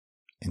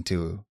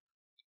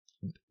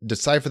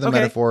decipher the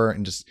metaphor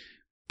and just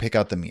pick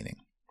out the meaning.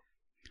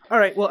 All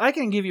right. Well, I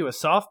can give you a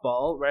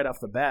softball right off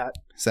the bat.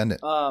 Send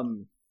it.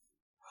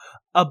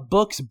 A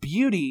book's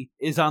beauty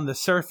is on the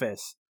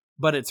surface,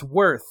 but its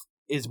worth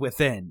is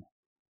within.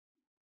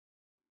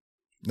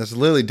 That's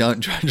literally don't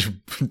judge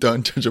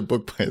a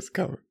book by its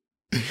cover.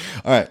 All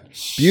right.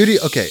 Beauty.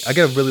 Okay. I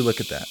got to really look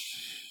at that.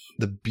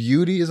 The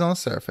beauty is on the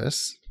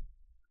surface.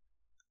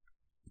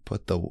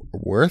 Put the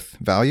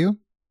value.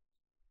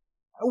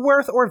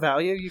 Worth or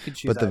value, you could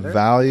choose but the either.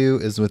 Value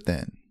is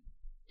within.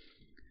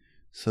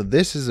 So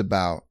this is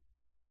about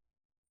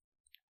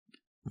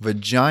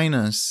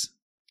vaginas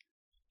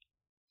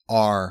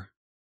are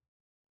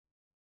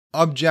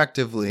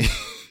objectively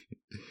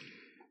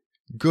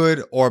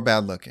good or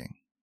bad looking.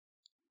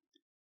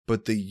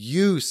 But the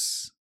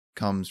use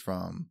comes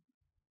from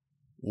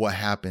what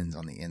happens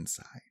on the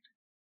inside.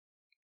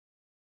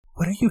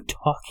 What are you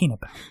talking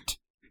about?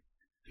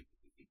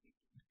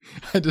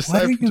 What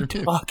are you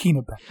talking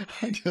about?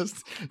 I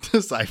just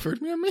deciphered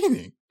your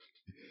meaning.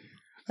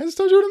 I just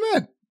told you what it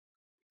meant.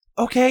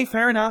 Okay,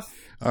 fair enough.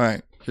 All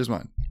right, here's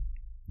mine.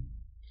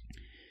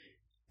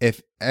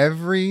 If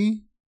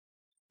every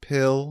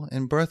pill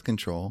in birth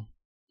control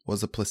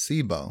was a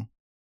placebo,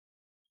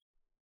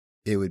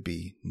 it would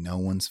be no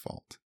one's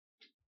fault.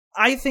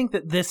 I think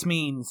that this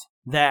means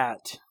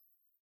that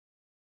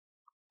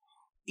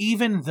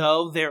even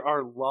though there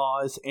are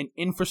laws and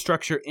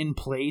infrastructure in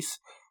place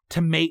to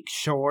make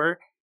sure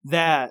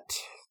that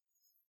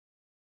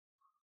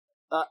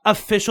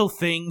official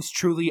things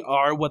truly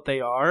are what they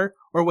are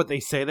or what they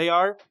say they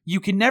are, you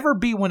can never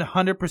be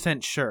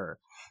 100% sure.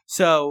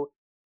 So,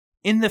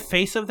 in the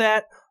face of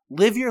that,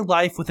 live your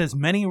life with as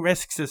many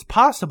risks as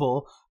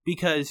possible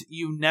because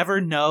you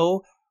never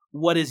know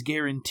what is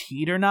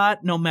guaranteed or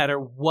not, no matter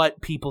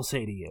what people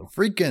say to you.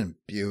 Freaking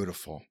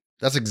beautiful.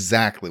 That's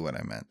exactly what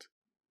I meant.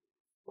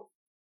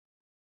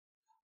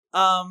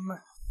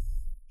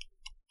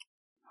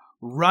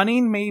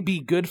 Running may be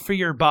good for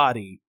your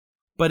body,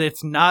 but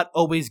it's not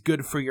always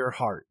good for your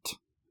heart.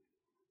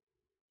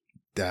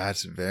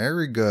 That's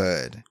very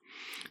good.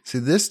 See,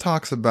 this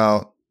talks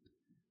about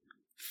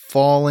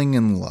falling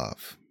in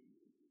love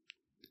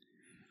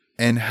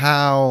and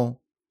how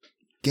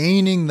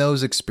gaining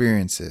those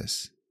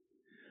experiences,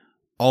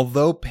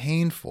 although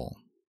painful,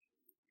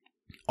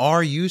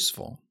 are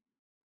useful,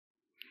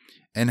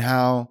 and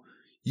how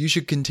you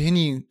should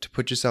continue to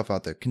put yourself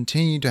out there,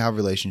 continue to have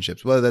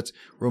relationships, whether that's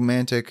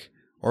romantic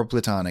or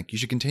platonic. You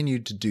should continue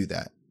to do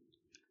that.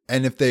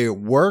 And if they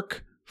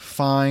work,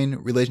 fine.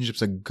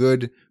 Relationships are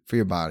good for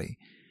your body,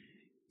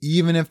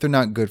 even if they're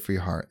not good for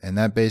your heart. And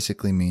that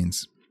basically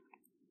means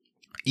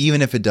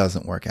even if it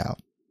doesn't work out,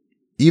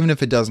 even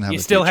if it doesn't have a future.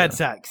 You still had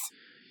sex.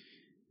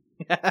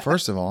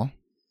 First of all,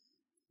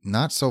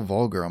 not so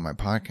vulgar on my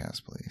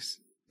podcast, please.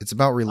 It's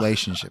about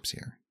relationships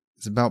here.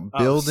 It's about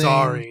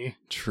building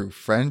true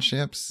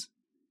friendships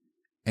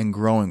and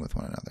growing with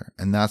one another.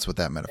 And that's what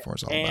that metaphor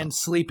is all about. And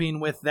sleeping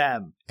with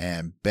them.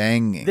 And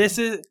banging. This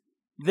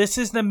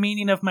is the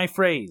meaning of my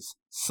phrase.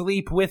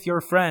 Sleep with your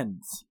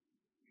friends.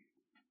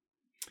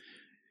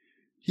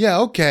 Yeah,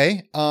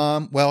 okay.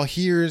 Well,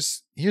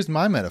 here's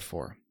my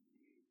metaphor.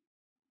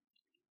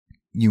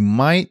 You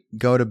might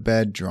go to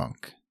bed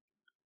drunk,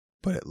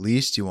 but at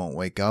least you won't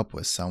wake up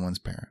with someone's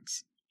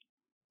parents.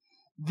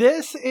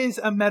 This is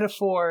a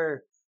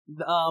metaphor.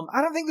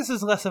 I don't think this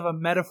is less of a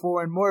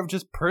metaphor and more of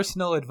just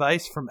personal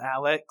advice from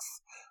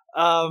Alex.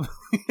 I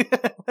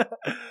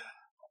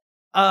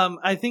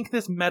think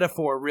this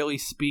metaphor really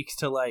speaks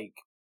to, like,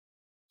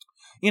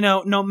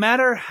 no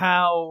matter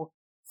how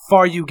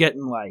far you get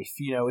in life,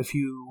 if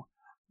you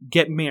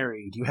get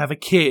married, you have a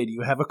kid,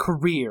 you have a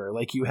career,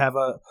 like you have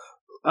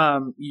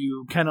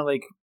you kind of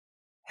like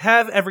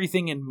have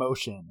everything in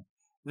motion,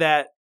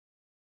 that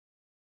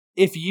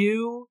if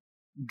you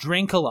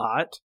drink a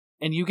lot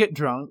and you get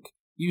drunk,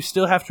 you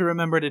still have to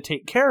remember to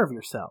take care of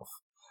yourself.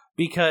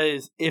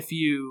 Because if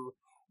you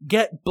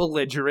get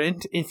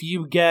belligerent, if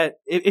you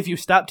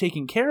stop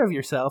taking care of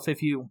yourself,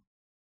 if you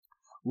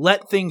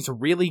let things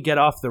really get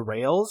off the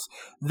rails,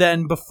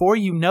 then before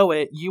you know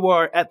it, you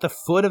are at the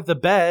foot of the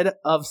bed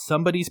of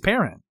somebody's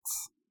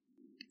parents.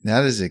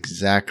 That is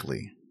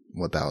exactly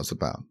what that was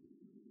about.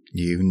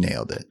 You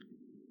nailed it.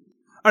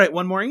 All right,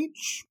 one more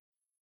each?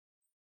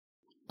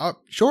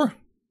 Sure.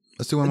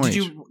 Let's do one more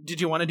each. Did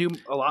you want to do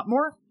a lot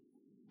more?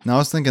 No, I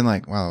was thinking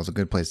like, wow, that was a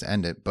good place to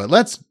end it. But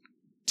let's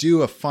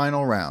do a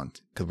final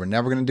round, because we're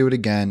never going to do it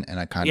again, and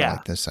I kind of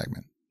like this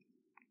segment.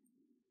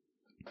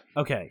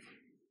 Okay.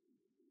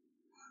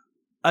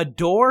 A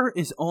door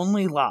is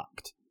only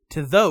locked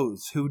to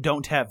those who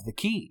don't have the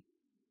key.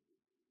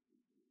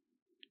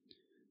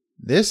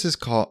 This is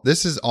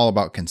all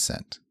about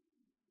consent.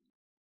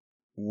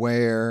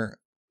 Where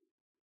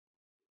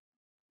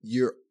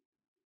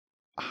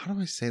how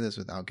do I say this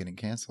without getting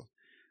canceled?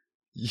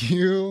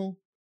 There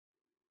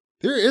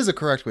is a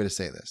correct way to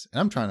say this,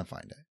 and I'm trying to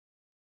find it.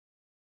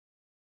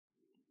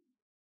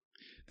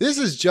 This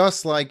is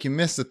just like you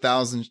miss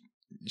 1,000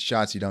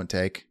 shots you don't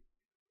take.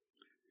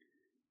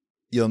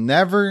 You'll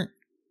never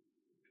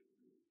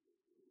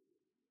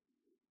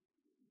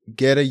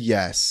get a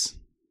yes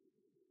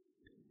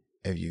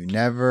if you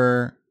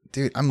never...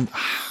 Dude,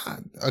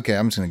 okay,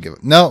 I'm just going to give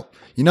it... No,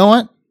 you know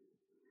what?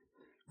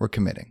 We're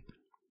committing.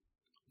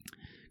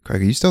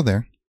 Craig, are you still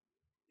there?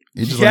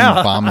 You're just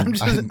bombing.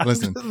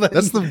 Listen,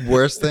 that's the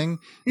worst thing.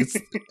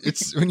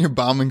 It's when you're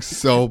bombing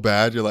so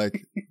bad, you're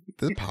like,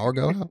 did the power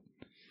go out?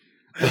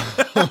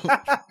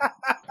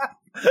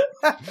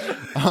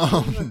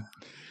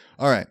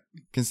 All right,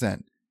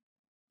 consent.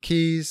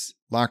 Keys,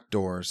 locked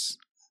doors.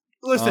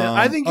 Listen,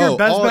 I think your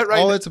best bet right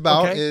now... All it's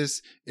about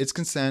is it's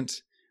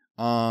consent.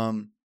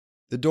 The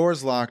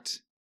door's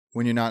locked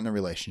when you're not in a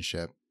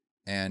relationship.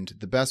 And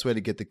the best way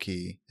to get the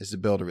key is to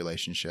build a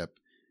relationship.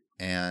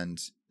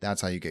 And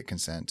that's how you get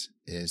consent,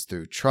 is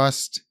through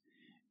trust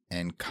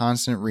and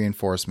constant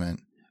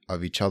reinforcement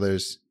of each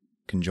other's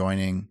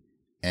conjoining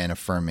and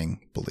affirming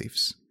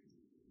beliefs.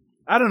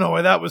 I don't know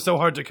why that was so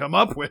hard to come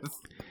up with.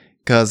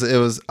 Because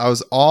I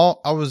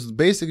was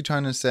basically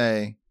trying to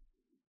say,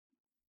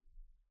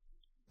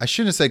 I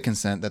shouldn't have said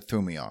consent. That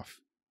threw me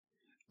off.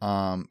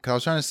 Because I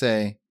was trying to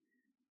say,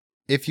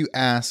 if you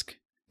ask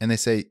and they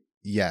say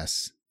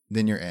yes,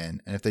 then you're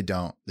in. And if they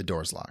don't, the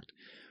door's locked.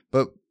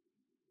 But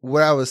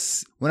when I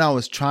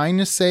was trying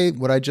to say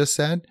what I just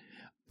said,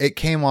 it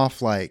came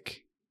off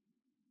like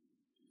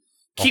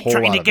keep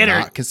trying to get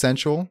her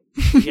consensual.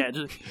 Yeah,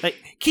 just like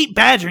keep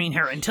badgering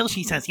her until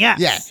she says yes.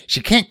 Yeah,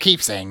 she can't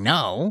keep saying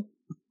no.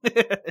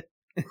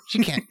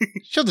 She can't.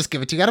 She'll just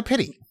give it to you out of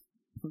pity.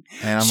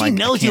 And she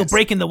knows you'll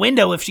break in the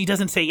window if she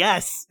doesn't say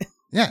yes.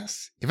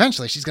 Yes.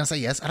 Eventually, she's gonna say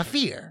yes out of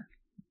fear.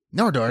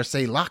 No doors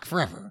say lock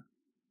forever.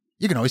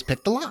 You can always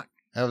pick the lock.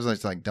 I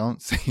was like,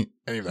 don't say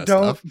any of that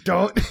stuff.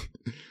 Don't.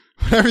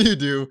 Whatever you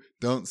do,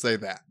 don't say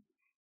that.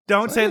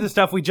 Don't say the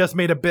stuff we just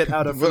made a bit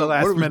out of for the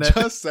last minute. What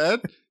we just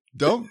said,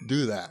 don't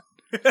do that.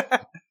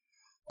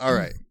 All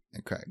right.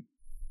 Okay.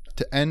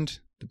 To end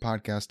the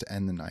podcast, to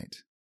end the night.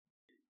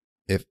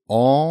 If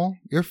all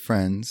your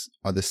friends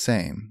are the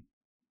same,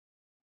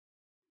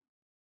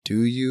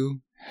 do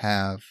you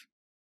have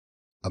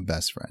a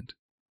best friend?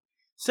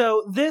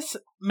 So this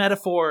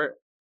metaphor,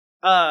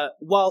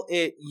 while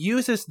it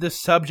uses the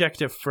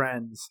subject of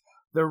friends,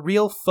 the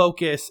real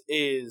focus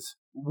is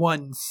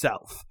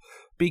oneself,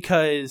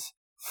 because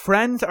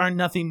friends are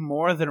nothing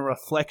more than a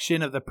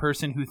reflection of the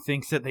person who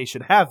thinks that they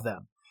should have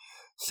them.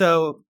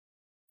 So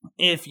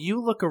if you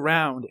look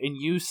around and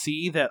you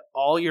see that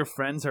all your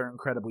friends are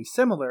incredibly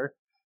similar,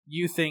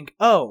 you think,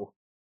 oh,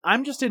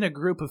 I'm just in a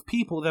group of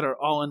people that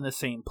are all in the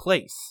same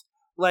place.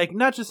 Like,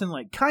 not just in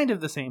like kind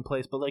of the same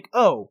place, but like,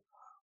 oh,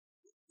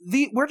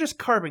 we're just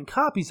carbon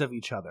copies of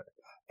each other.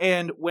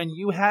 And when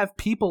you have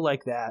people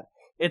like that,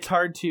 it's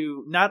hard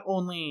to not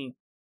only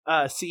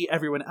see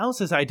everyone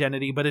else's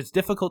identity, but it's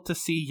difficult to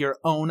see your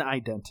own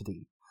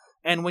identity.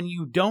 And when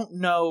you don't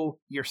know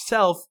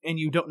yourself and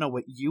you don't know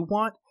what you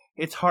want,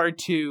 it's hard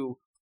to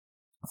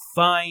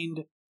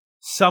find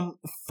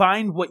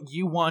what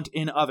you want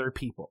in other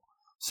people.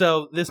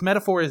 So this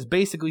metaphor is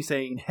basically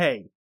saying,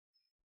 hey,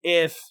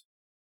 if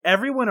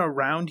everyone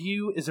around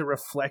you is a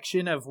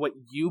reflection of what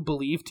you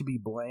believe to be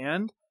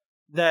bland,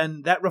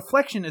 then that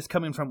reflection is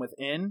coming from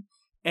within.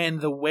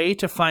 And the way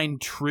to find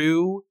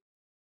true,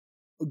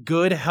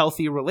 good,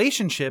 healthy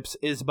relationships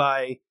is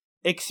by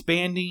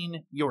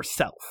expanding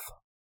yourself.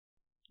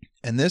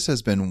 And this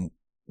has been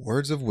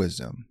Words of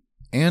Wisdom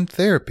and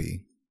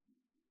Therapy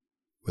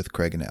with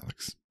Craig and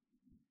Alex.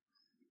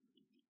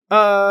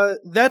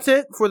 That's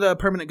it for the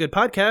Permanent Good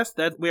podcast.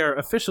 That we are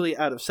officially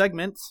out of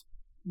segments.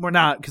 We're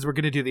not, because we're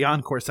going to do the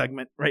encore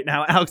segment right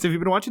now. Alex, have you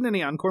been watching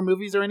any encore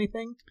movies or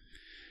anything?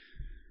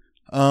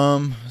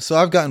 So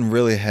I've gotten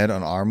really ahead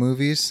on our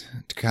movies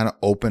to kind of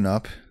open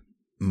up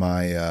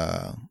my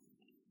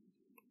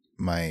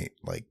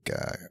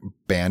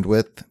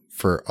bandwidth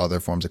for other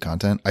forms of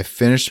content. I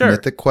finished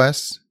Mythic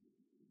Quest.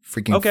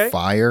 Freaking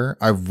fire.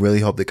 I really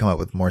hope they come up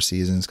with more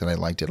seasons because I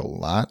liked it a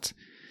lot.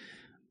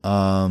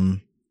 I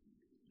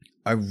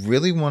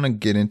really want to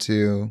get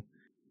into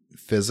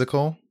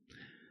Physical.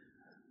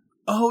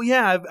 Oh,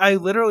 yeah. I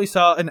literally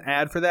saw an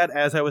ad for that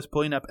as I was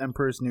pulling up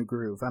Emperor's New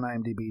Groove on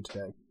IMDb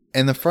today.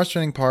 And the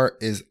frustrating part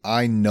is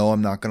I know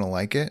I'm not going to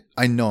like it.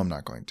 I know I'm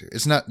not going to.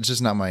 It's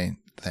just not my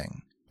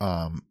thing.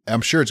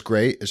 I'm sure it's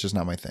great. It's just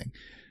not my thing.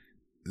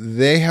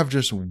 They have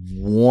just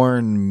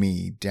worn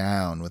me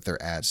down with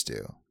their ads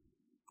too.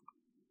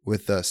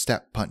 With the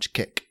step, punch,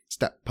 kick,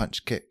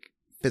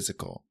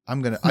 Physical. I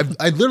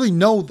literally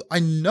know, I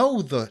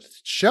know the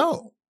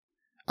show.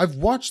 I've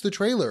watched the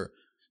trailer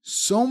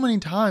so many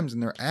times in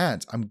their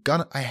ads.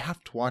 I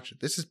have to watch it.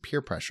 This is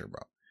peer pressure,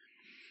 bro.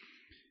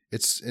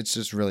 It's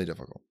just really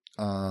difficult.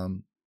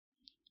 And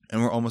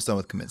we're almost done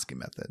with Kaminsky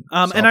Method.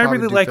 So and I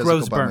really like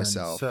Rose Byrne.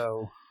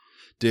 So,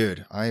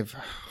 dude,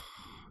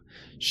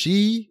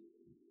 she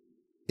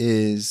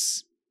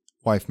is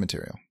wife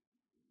material.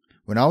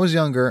 When I was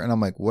younger and I'm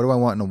like, what do I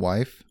want in a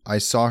wife? I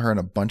saw her in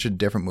a bunch of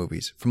different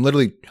movies.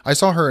 I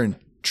saw her in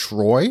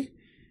Troy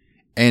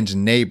and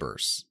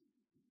Neighbors.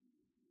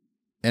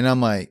 And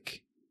I'm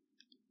like,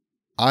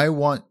 I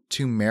want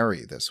to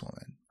marry this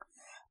woman.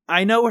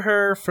 I know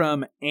her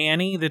from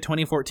Annie, the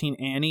 2014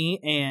 Annie,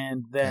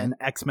 and then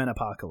X-Men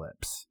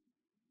Apocalypse.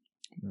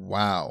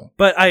 Wow.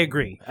 But I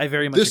agree. I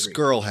very much agree. This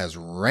girl has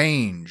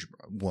range,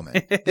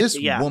 woman. This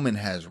woman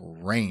has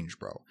range,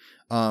 bro.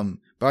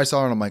 But I saw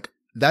her and I'm like,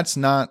 that's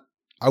not,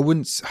 I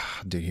wouldn't,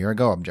 dude, here I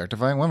go,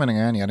 objectifying women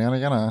again, yada, yada,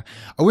 yada.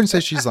 I wouldn't say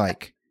she's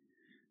like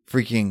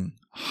freaking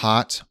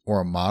hot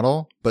or a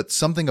model, but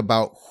something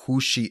about who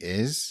she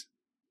is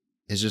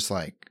just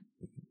like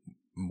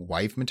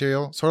wife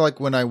material. Sort of like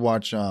when I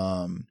watch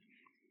Blindside,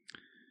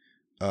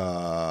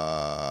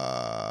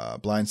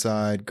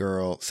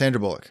 Girl, Sandra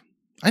Bullock.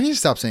 I need to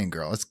stop saying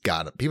girl. It's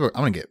got it. I'm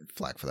gonna get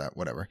flack for that.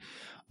 Whatever.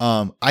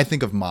 I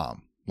think of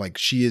mom. Like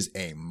she is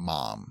a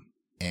mom,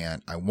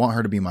 and I want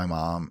her to be my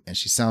mom. And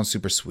she sounds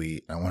super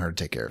sweet. I want her to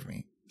take care of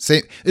me.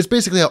 It's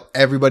basically how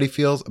everybody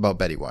feels about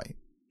Betty White.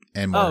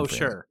 And Morgan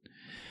Freeman. Sure.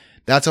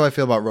 That's how I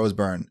feel about Rose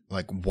Byrne.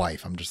 Like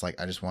wife. I'm just like,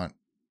 I just want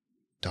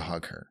to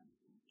hug her.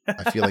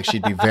 I feel like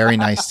she'd be very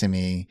nice to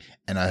me,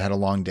 and I had a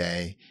long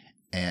day,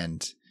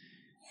 and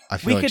I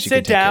feel like she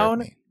could take care of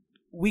me.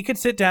 We could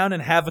sit down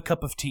and have a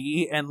cup of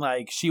tea, and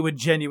like she would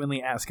genuinely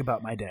ask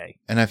about my day.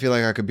 And I feel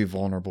like I could be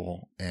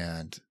vulnerable,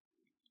 and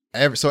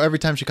every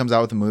time she comes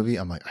out with a movie,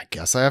 I'm like, I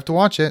guess I have to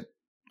watch it.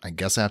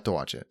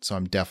 So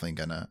I'm definitely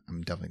gonna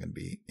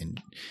be in.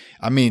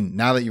 I mean,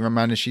 now that you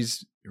reminded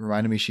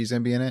me she's gonna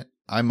be in it,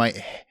 I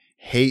might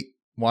hate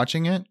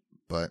watching it.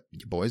 But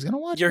your boy's going to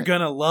watch it. You're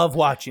going to love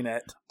watching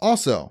it.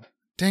 Also,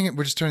 dang it,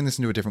 we're just turning this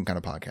into a different kind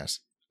of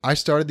podcast. I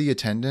started The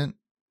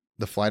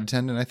Flight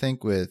Attendant, I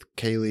think, with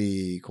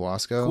Kaylee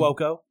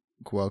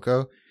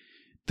Cuoco.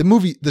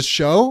 The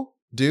show,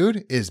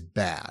 dude, is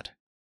bad.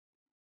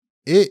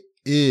 It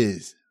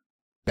is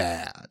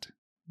bad.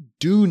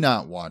 Do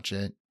not watch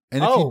it.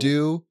 And if you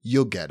do,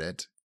 you'll get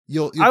it.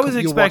 I was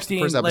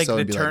expecting like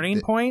the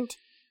turning point.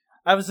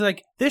 I was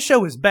like, this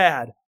show is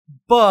bad.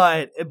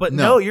 But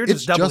no, you're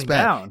just doubling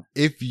down.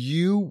 If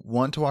you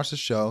want to watch the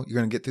show, you're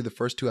going to get through the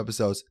first 2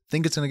 episodes.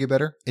 Think it's going to get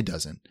better? It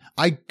doesn't.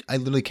 I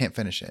literally can't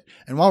finish it.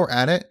 And while we're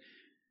at it,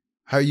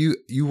 how you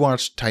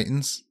watched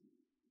Titans?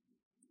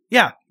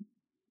 Yeah.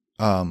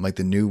 Like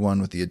the new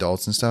one with the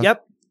adults and stuff?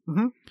 Yep.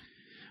 Mm-hmm.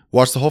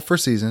 Watched the whole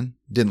first season.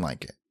 Didn't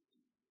like it.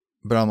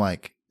 But I'm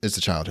like, it's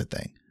a childhood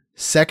thing.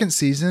 Second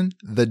season,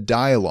 the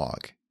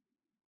dialogue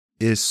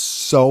is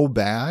so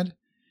bad.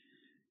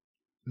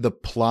 The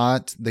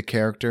plot, the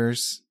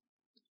characters,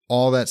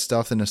 all that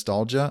stuff, the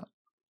nostalgia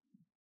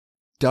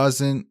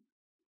doesn't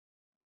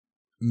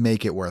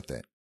make it worth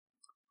it.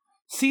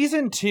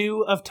 Season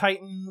 2 of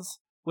Titans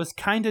was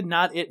kind of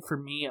not it for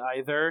me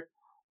either.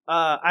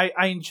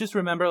 I just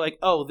remember like,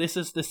 oh, this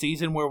is the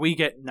season where we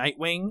get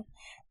Nightwing.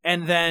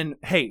 And then,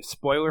 hey,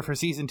 spoiler for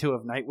season 2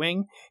 of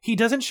Nightwing. He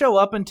doesn't show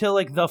up until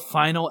like the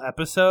final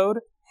episode.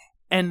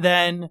 And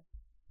then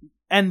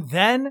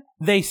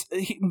this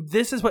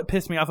is what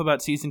pissed me off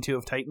about season 2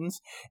 of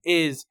Titans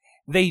is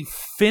they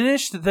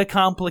finished the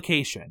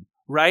complication,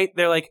 right?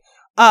 They're like,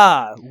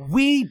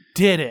 we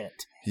did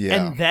it.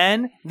 Yeah. And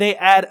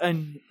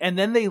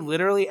then they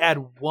literally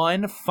add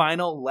one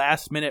final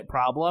last minute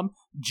problem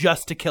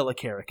just to kill a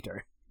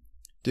character.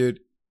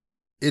 Dude,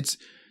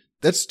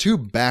 that's 2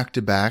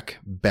 back-to-back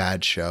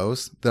bad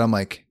shows that I'm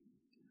like,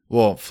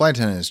 well, Flight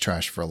Attendant is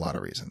trash for a lot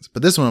of reasons.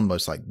 But this one I'm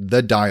just like,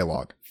 the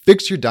dialogue.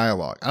 Fix your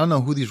dialogue. I don't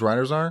know who these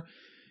writers are.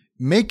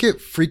 Make it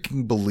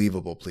freaking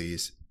believable,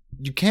 please.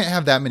 You can't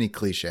have that many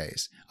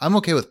cliches. I'm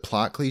okay with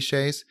plot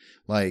cliches,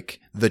 like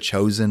The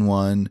Chosen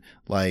One,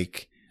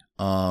 like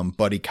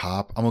Buddy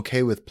Cop. I'm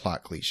okay with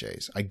plot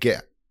cliches. I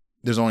get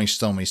there's only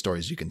so many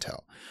stories you can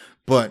tell.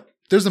 But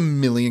there's a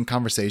million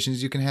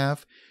conversations you can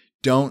have.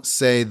 Don't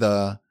say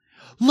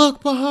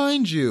look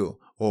behind you,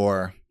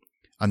 or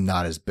I'm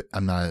not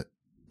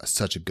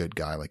such a good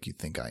guy like you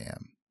think I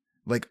am.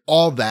 Like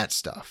all that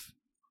stuff.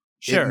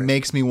 Sure. It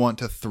makes me want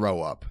to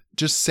throw up.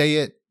 Just say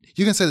it.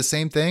 You can say the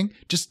same thing,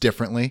 just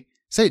differently.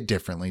 Say it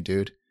differently,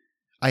 dude.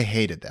 I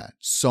hated that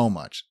so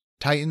much.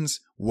 Titans,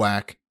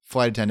 whack.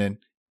 Flight Attendant,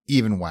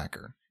 even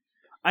whacker.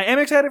 I am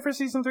excited for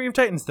season 3 of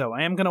Titans, though.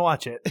 I am going to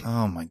watch it.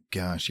 Oh my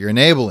gosh, you're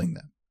enabling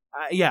them.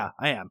 Yeah,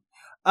 I am.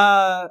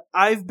 I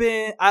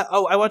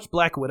watched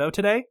Black Widow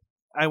today.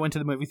 I went to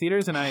the movie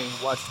theaters and I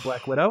watched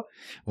Black Widow.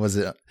 Was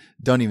it?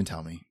 Don't even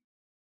tell me.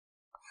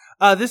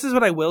 This is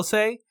what I will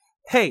say.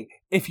 Hey,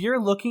 if you're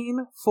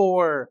looking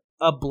for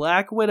a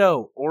Black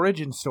Widow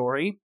origin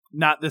story,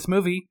 not this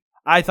movie.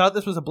 I thought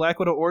this was a Black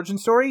Widow origin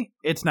story.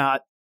 It's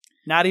not.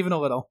 Not even a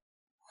little.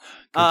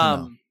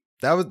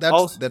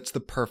 That's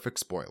the perfect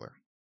spoiler.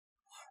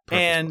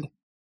 And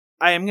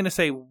I am going to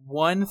say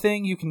one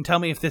thing. You can tell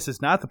me if this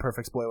is not the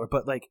perfect spoiler,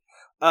 but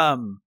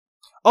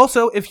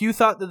also, if you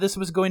thought that this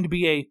was going to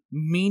be a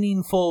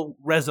meaningful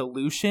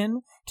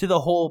resolution to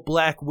the whole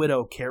Black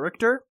Widow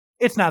character,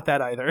 it's not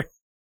that either.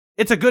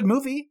 It's a good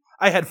movie.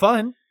 I had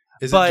fun.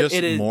 Is it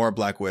just more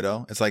Black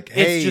Widow? It's like,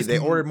 hey, they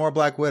ordered more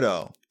Black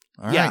Widow.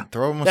 All right,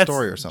 throw them a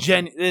story or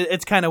something.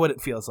 It's kind of what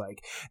it feels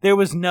like. There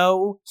was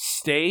no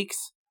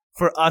stakes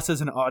for us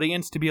as an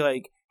audience to be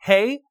like,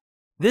 hey,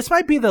 this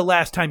might be the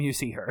last time you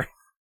see her.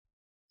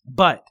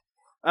 But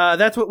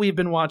that's what we've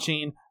been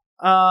watching.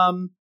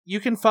 You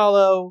can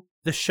follow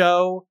the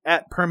show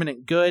at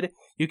Permanent Good.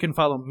 You can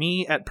follow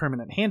me at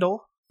Permanent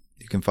Handle.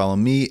 You can follow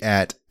me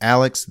at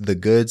Alex the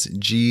Goods,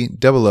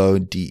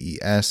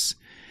 GOODES.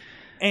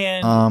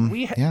 And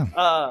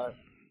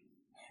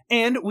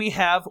we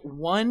have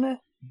one.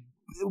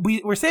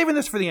 We're saving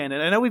this for the end,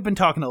 and I know we've been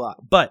talking a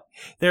lot, but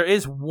there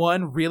is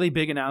one really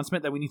big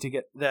announcement that we need to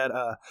get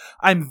that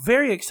I'm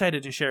very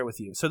excited to share with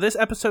you. So this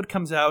episode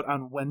comes out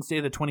on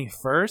Wednesday the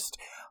 21st.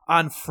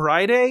 On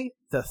Friday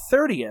the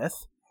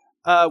 30th,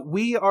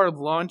 we are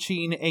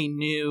launching a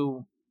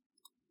new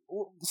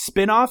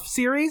spin-off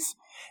series.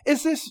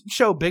 Is this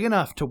show big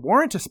enough to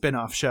warrant a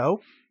spin-off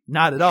show?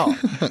 Not at all.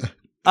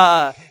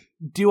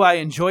 Do I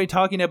enjoy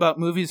talking about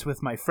movies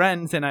with my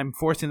friends and I'm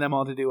forcing them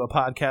all to do a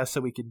podcast so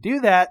we can do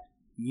that?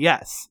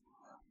 Yes.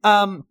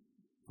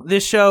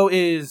 This show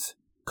is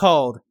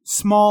called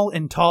Small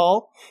and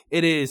Tall.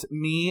 It is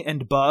me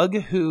and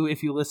Bug, who,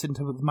 if you listen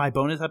to my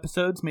bonus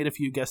episodes, made a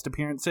few guest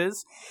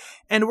appearances.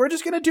 And we're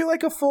just going to do a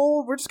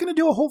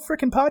whole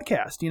freaking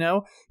podcast, you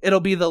know? It'll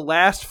be the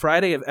last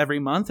Friday of every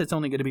month. It's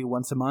only going to be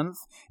once a month.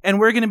 And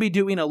we're going to be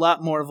doing a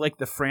lot more of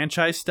the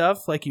franchise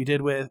stuff like we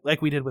did with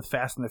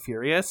Fast and the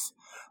Furious.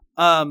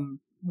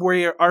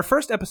 Where our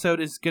first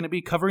episode is going to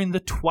be covering the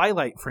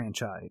Twilight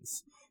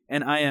franchise.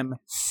 And I am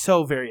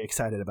so very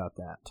excited about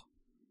that.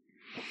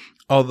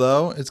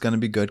 Although it's going to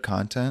be good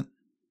content,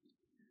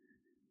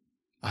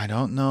 I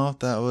don't know if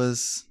that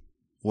was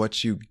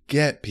what you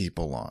get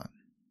people on,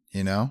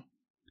 you know?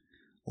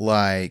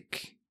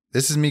 Like,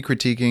 this is me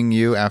critiquing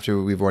you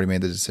after we've already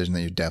made the decision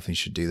that you definitely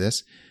should do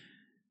this.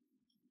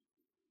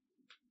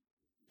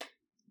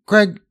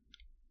 Greg,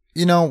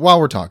 you know, while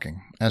we're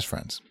talking as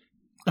friends.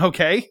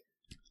 Okay.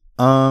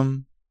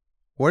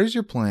 What is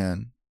your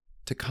plan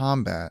to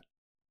combat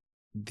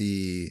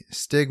the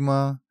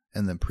stigma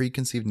and the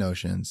preconceived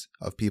notions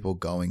of people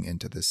going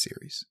into this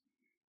series?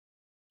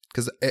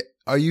 Because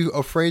are you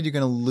afraid you're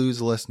going to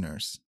lose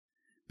listeners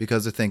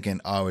because they're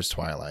thinking, oh, it's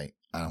Twilight,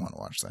 I don't want to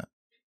watch that?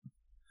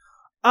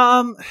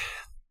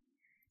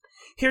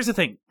 Here's the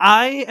thing.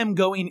 I am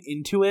going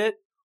into it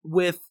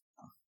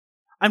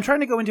I'm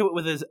trying to go into it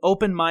with as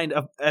open mind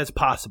as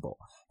possible.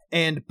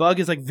 And Bug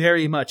is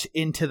very much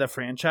into the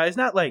franchise.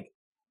 Not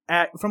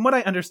from what I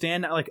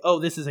understand, not oh,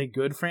 this is a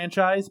good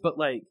franchise, but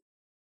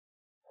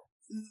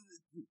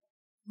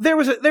there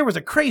was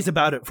a craze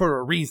about it for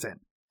a reason.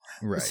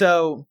 Right.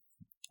 So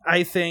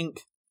I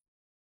think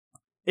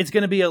it's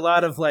going to be a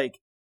lot of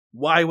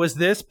why was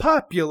this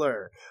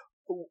popular?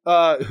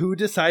 Who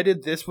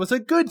decided this was a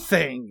good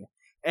thing?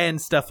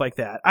 And stuff like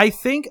that. I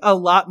think a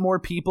lot more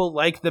people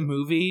like the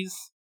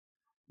movies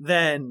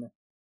than...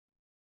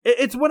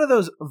 It's one of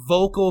those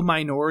vocal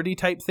minority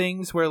type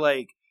things where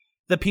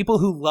the people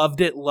who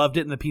loved it,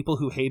 and the people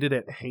who hated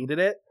it, hated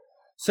it.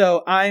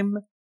 So I'm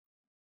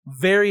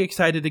very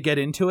excited to get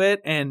into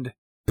it and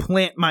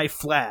plant my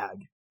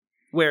flag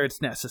where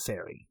it's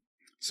necessary.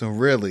 So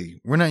really,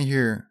 we're not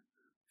here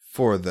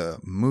for the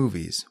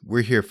movies.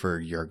 We're here for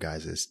your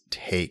guys'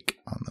 take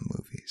on the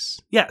movies.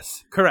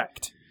 Yes,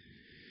 correct.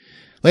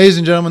 Ladies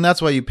and gentlemen,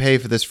 that's why you pay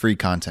for this free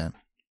content.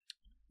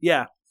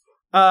 Yeah.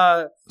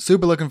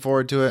 Super looking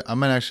forward to it. I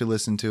might actually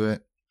listen to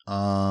it.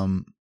 I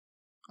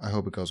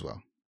hope it goes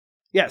well.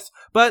 Yes,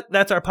 but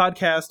that's our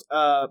podcast.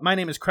 My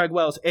name is Craig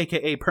Wells,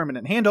 a.k.a.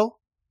 Permanent Handle.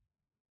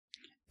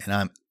 And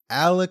I'm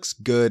Alex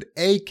Good,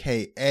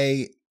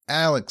 a.k.a.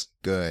 Alex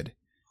Good.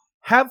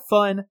 Have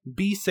fun,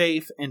 be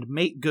safe, and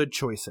make good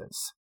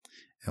choices.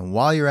 And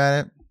while you're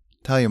at it,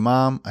 tell your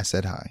mom I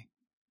said hi.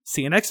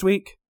 See you next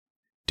week.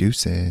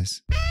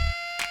 Deuces.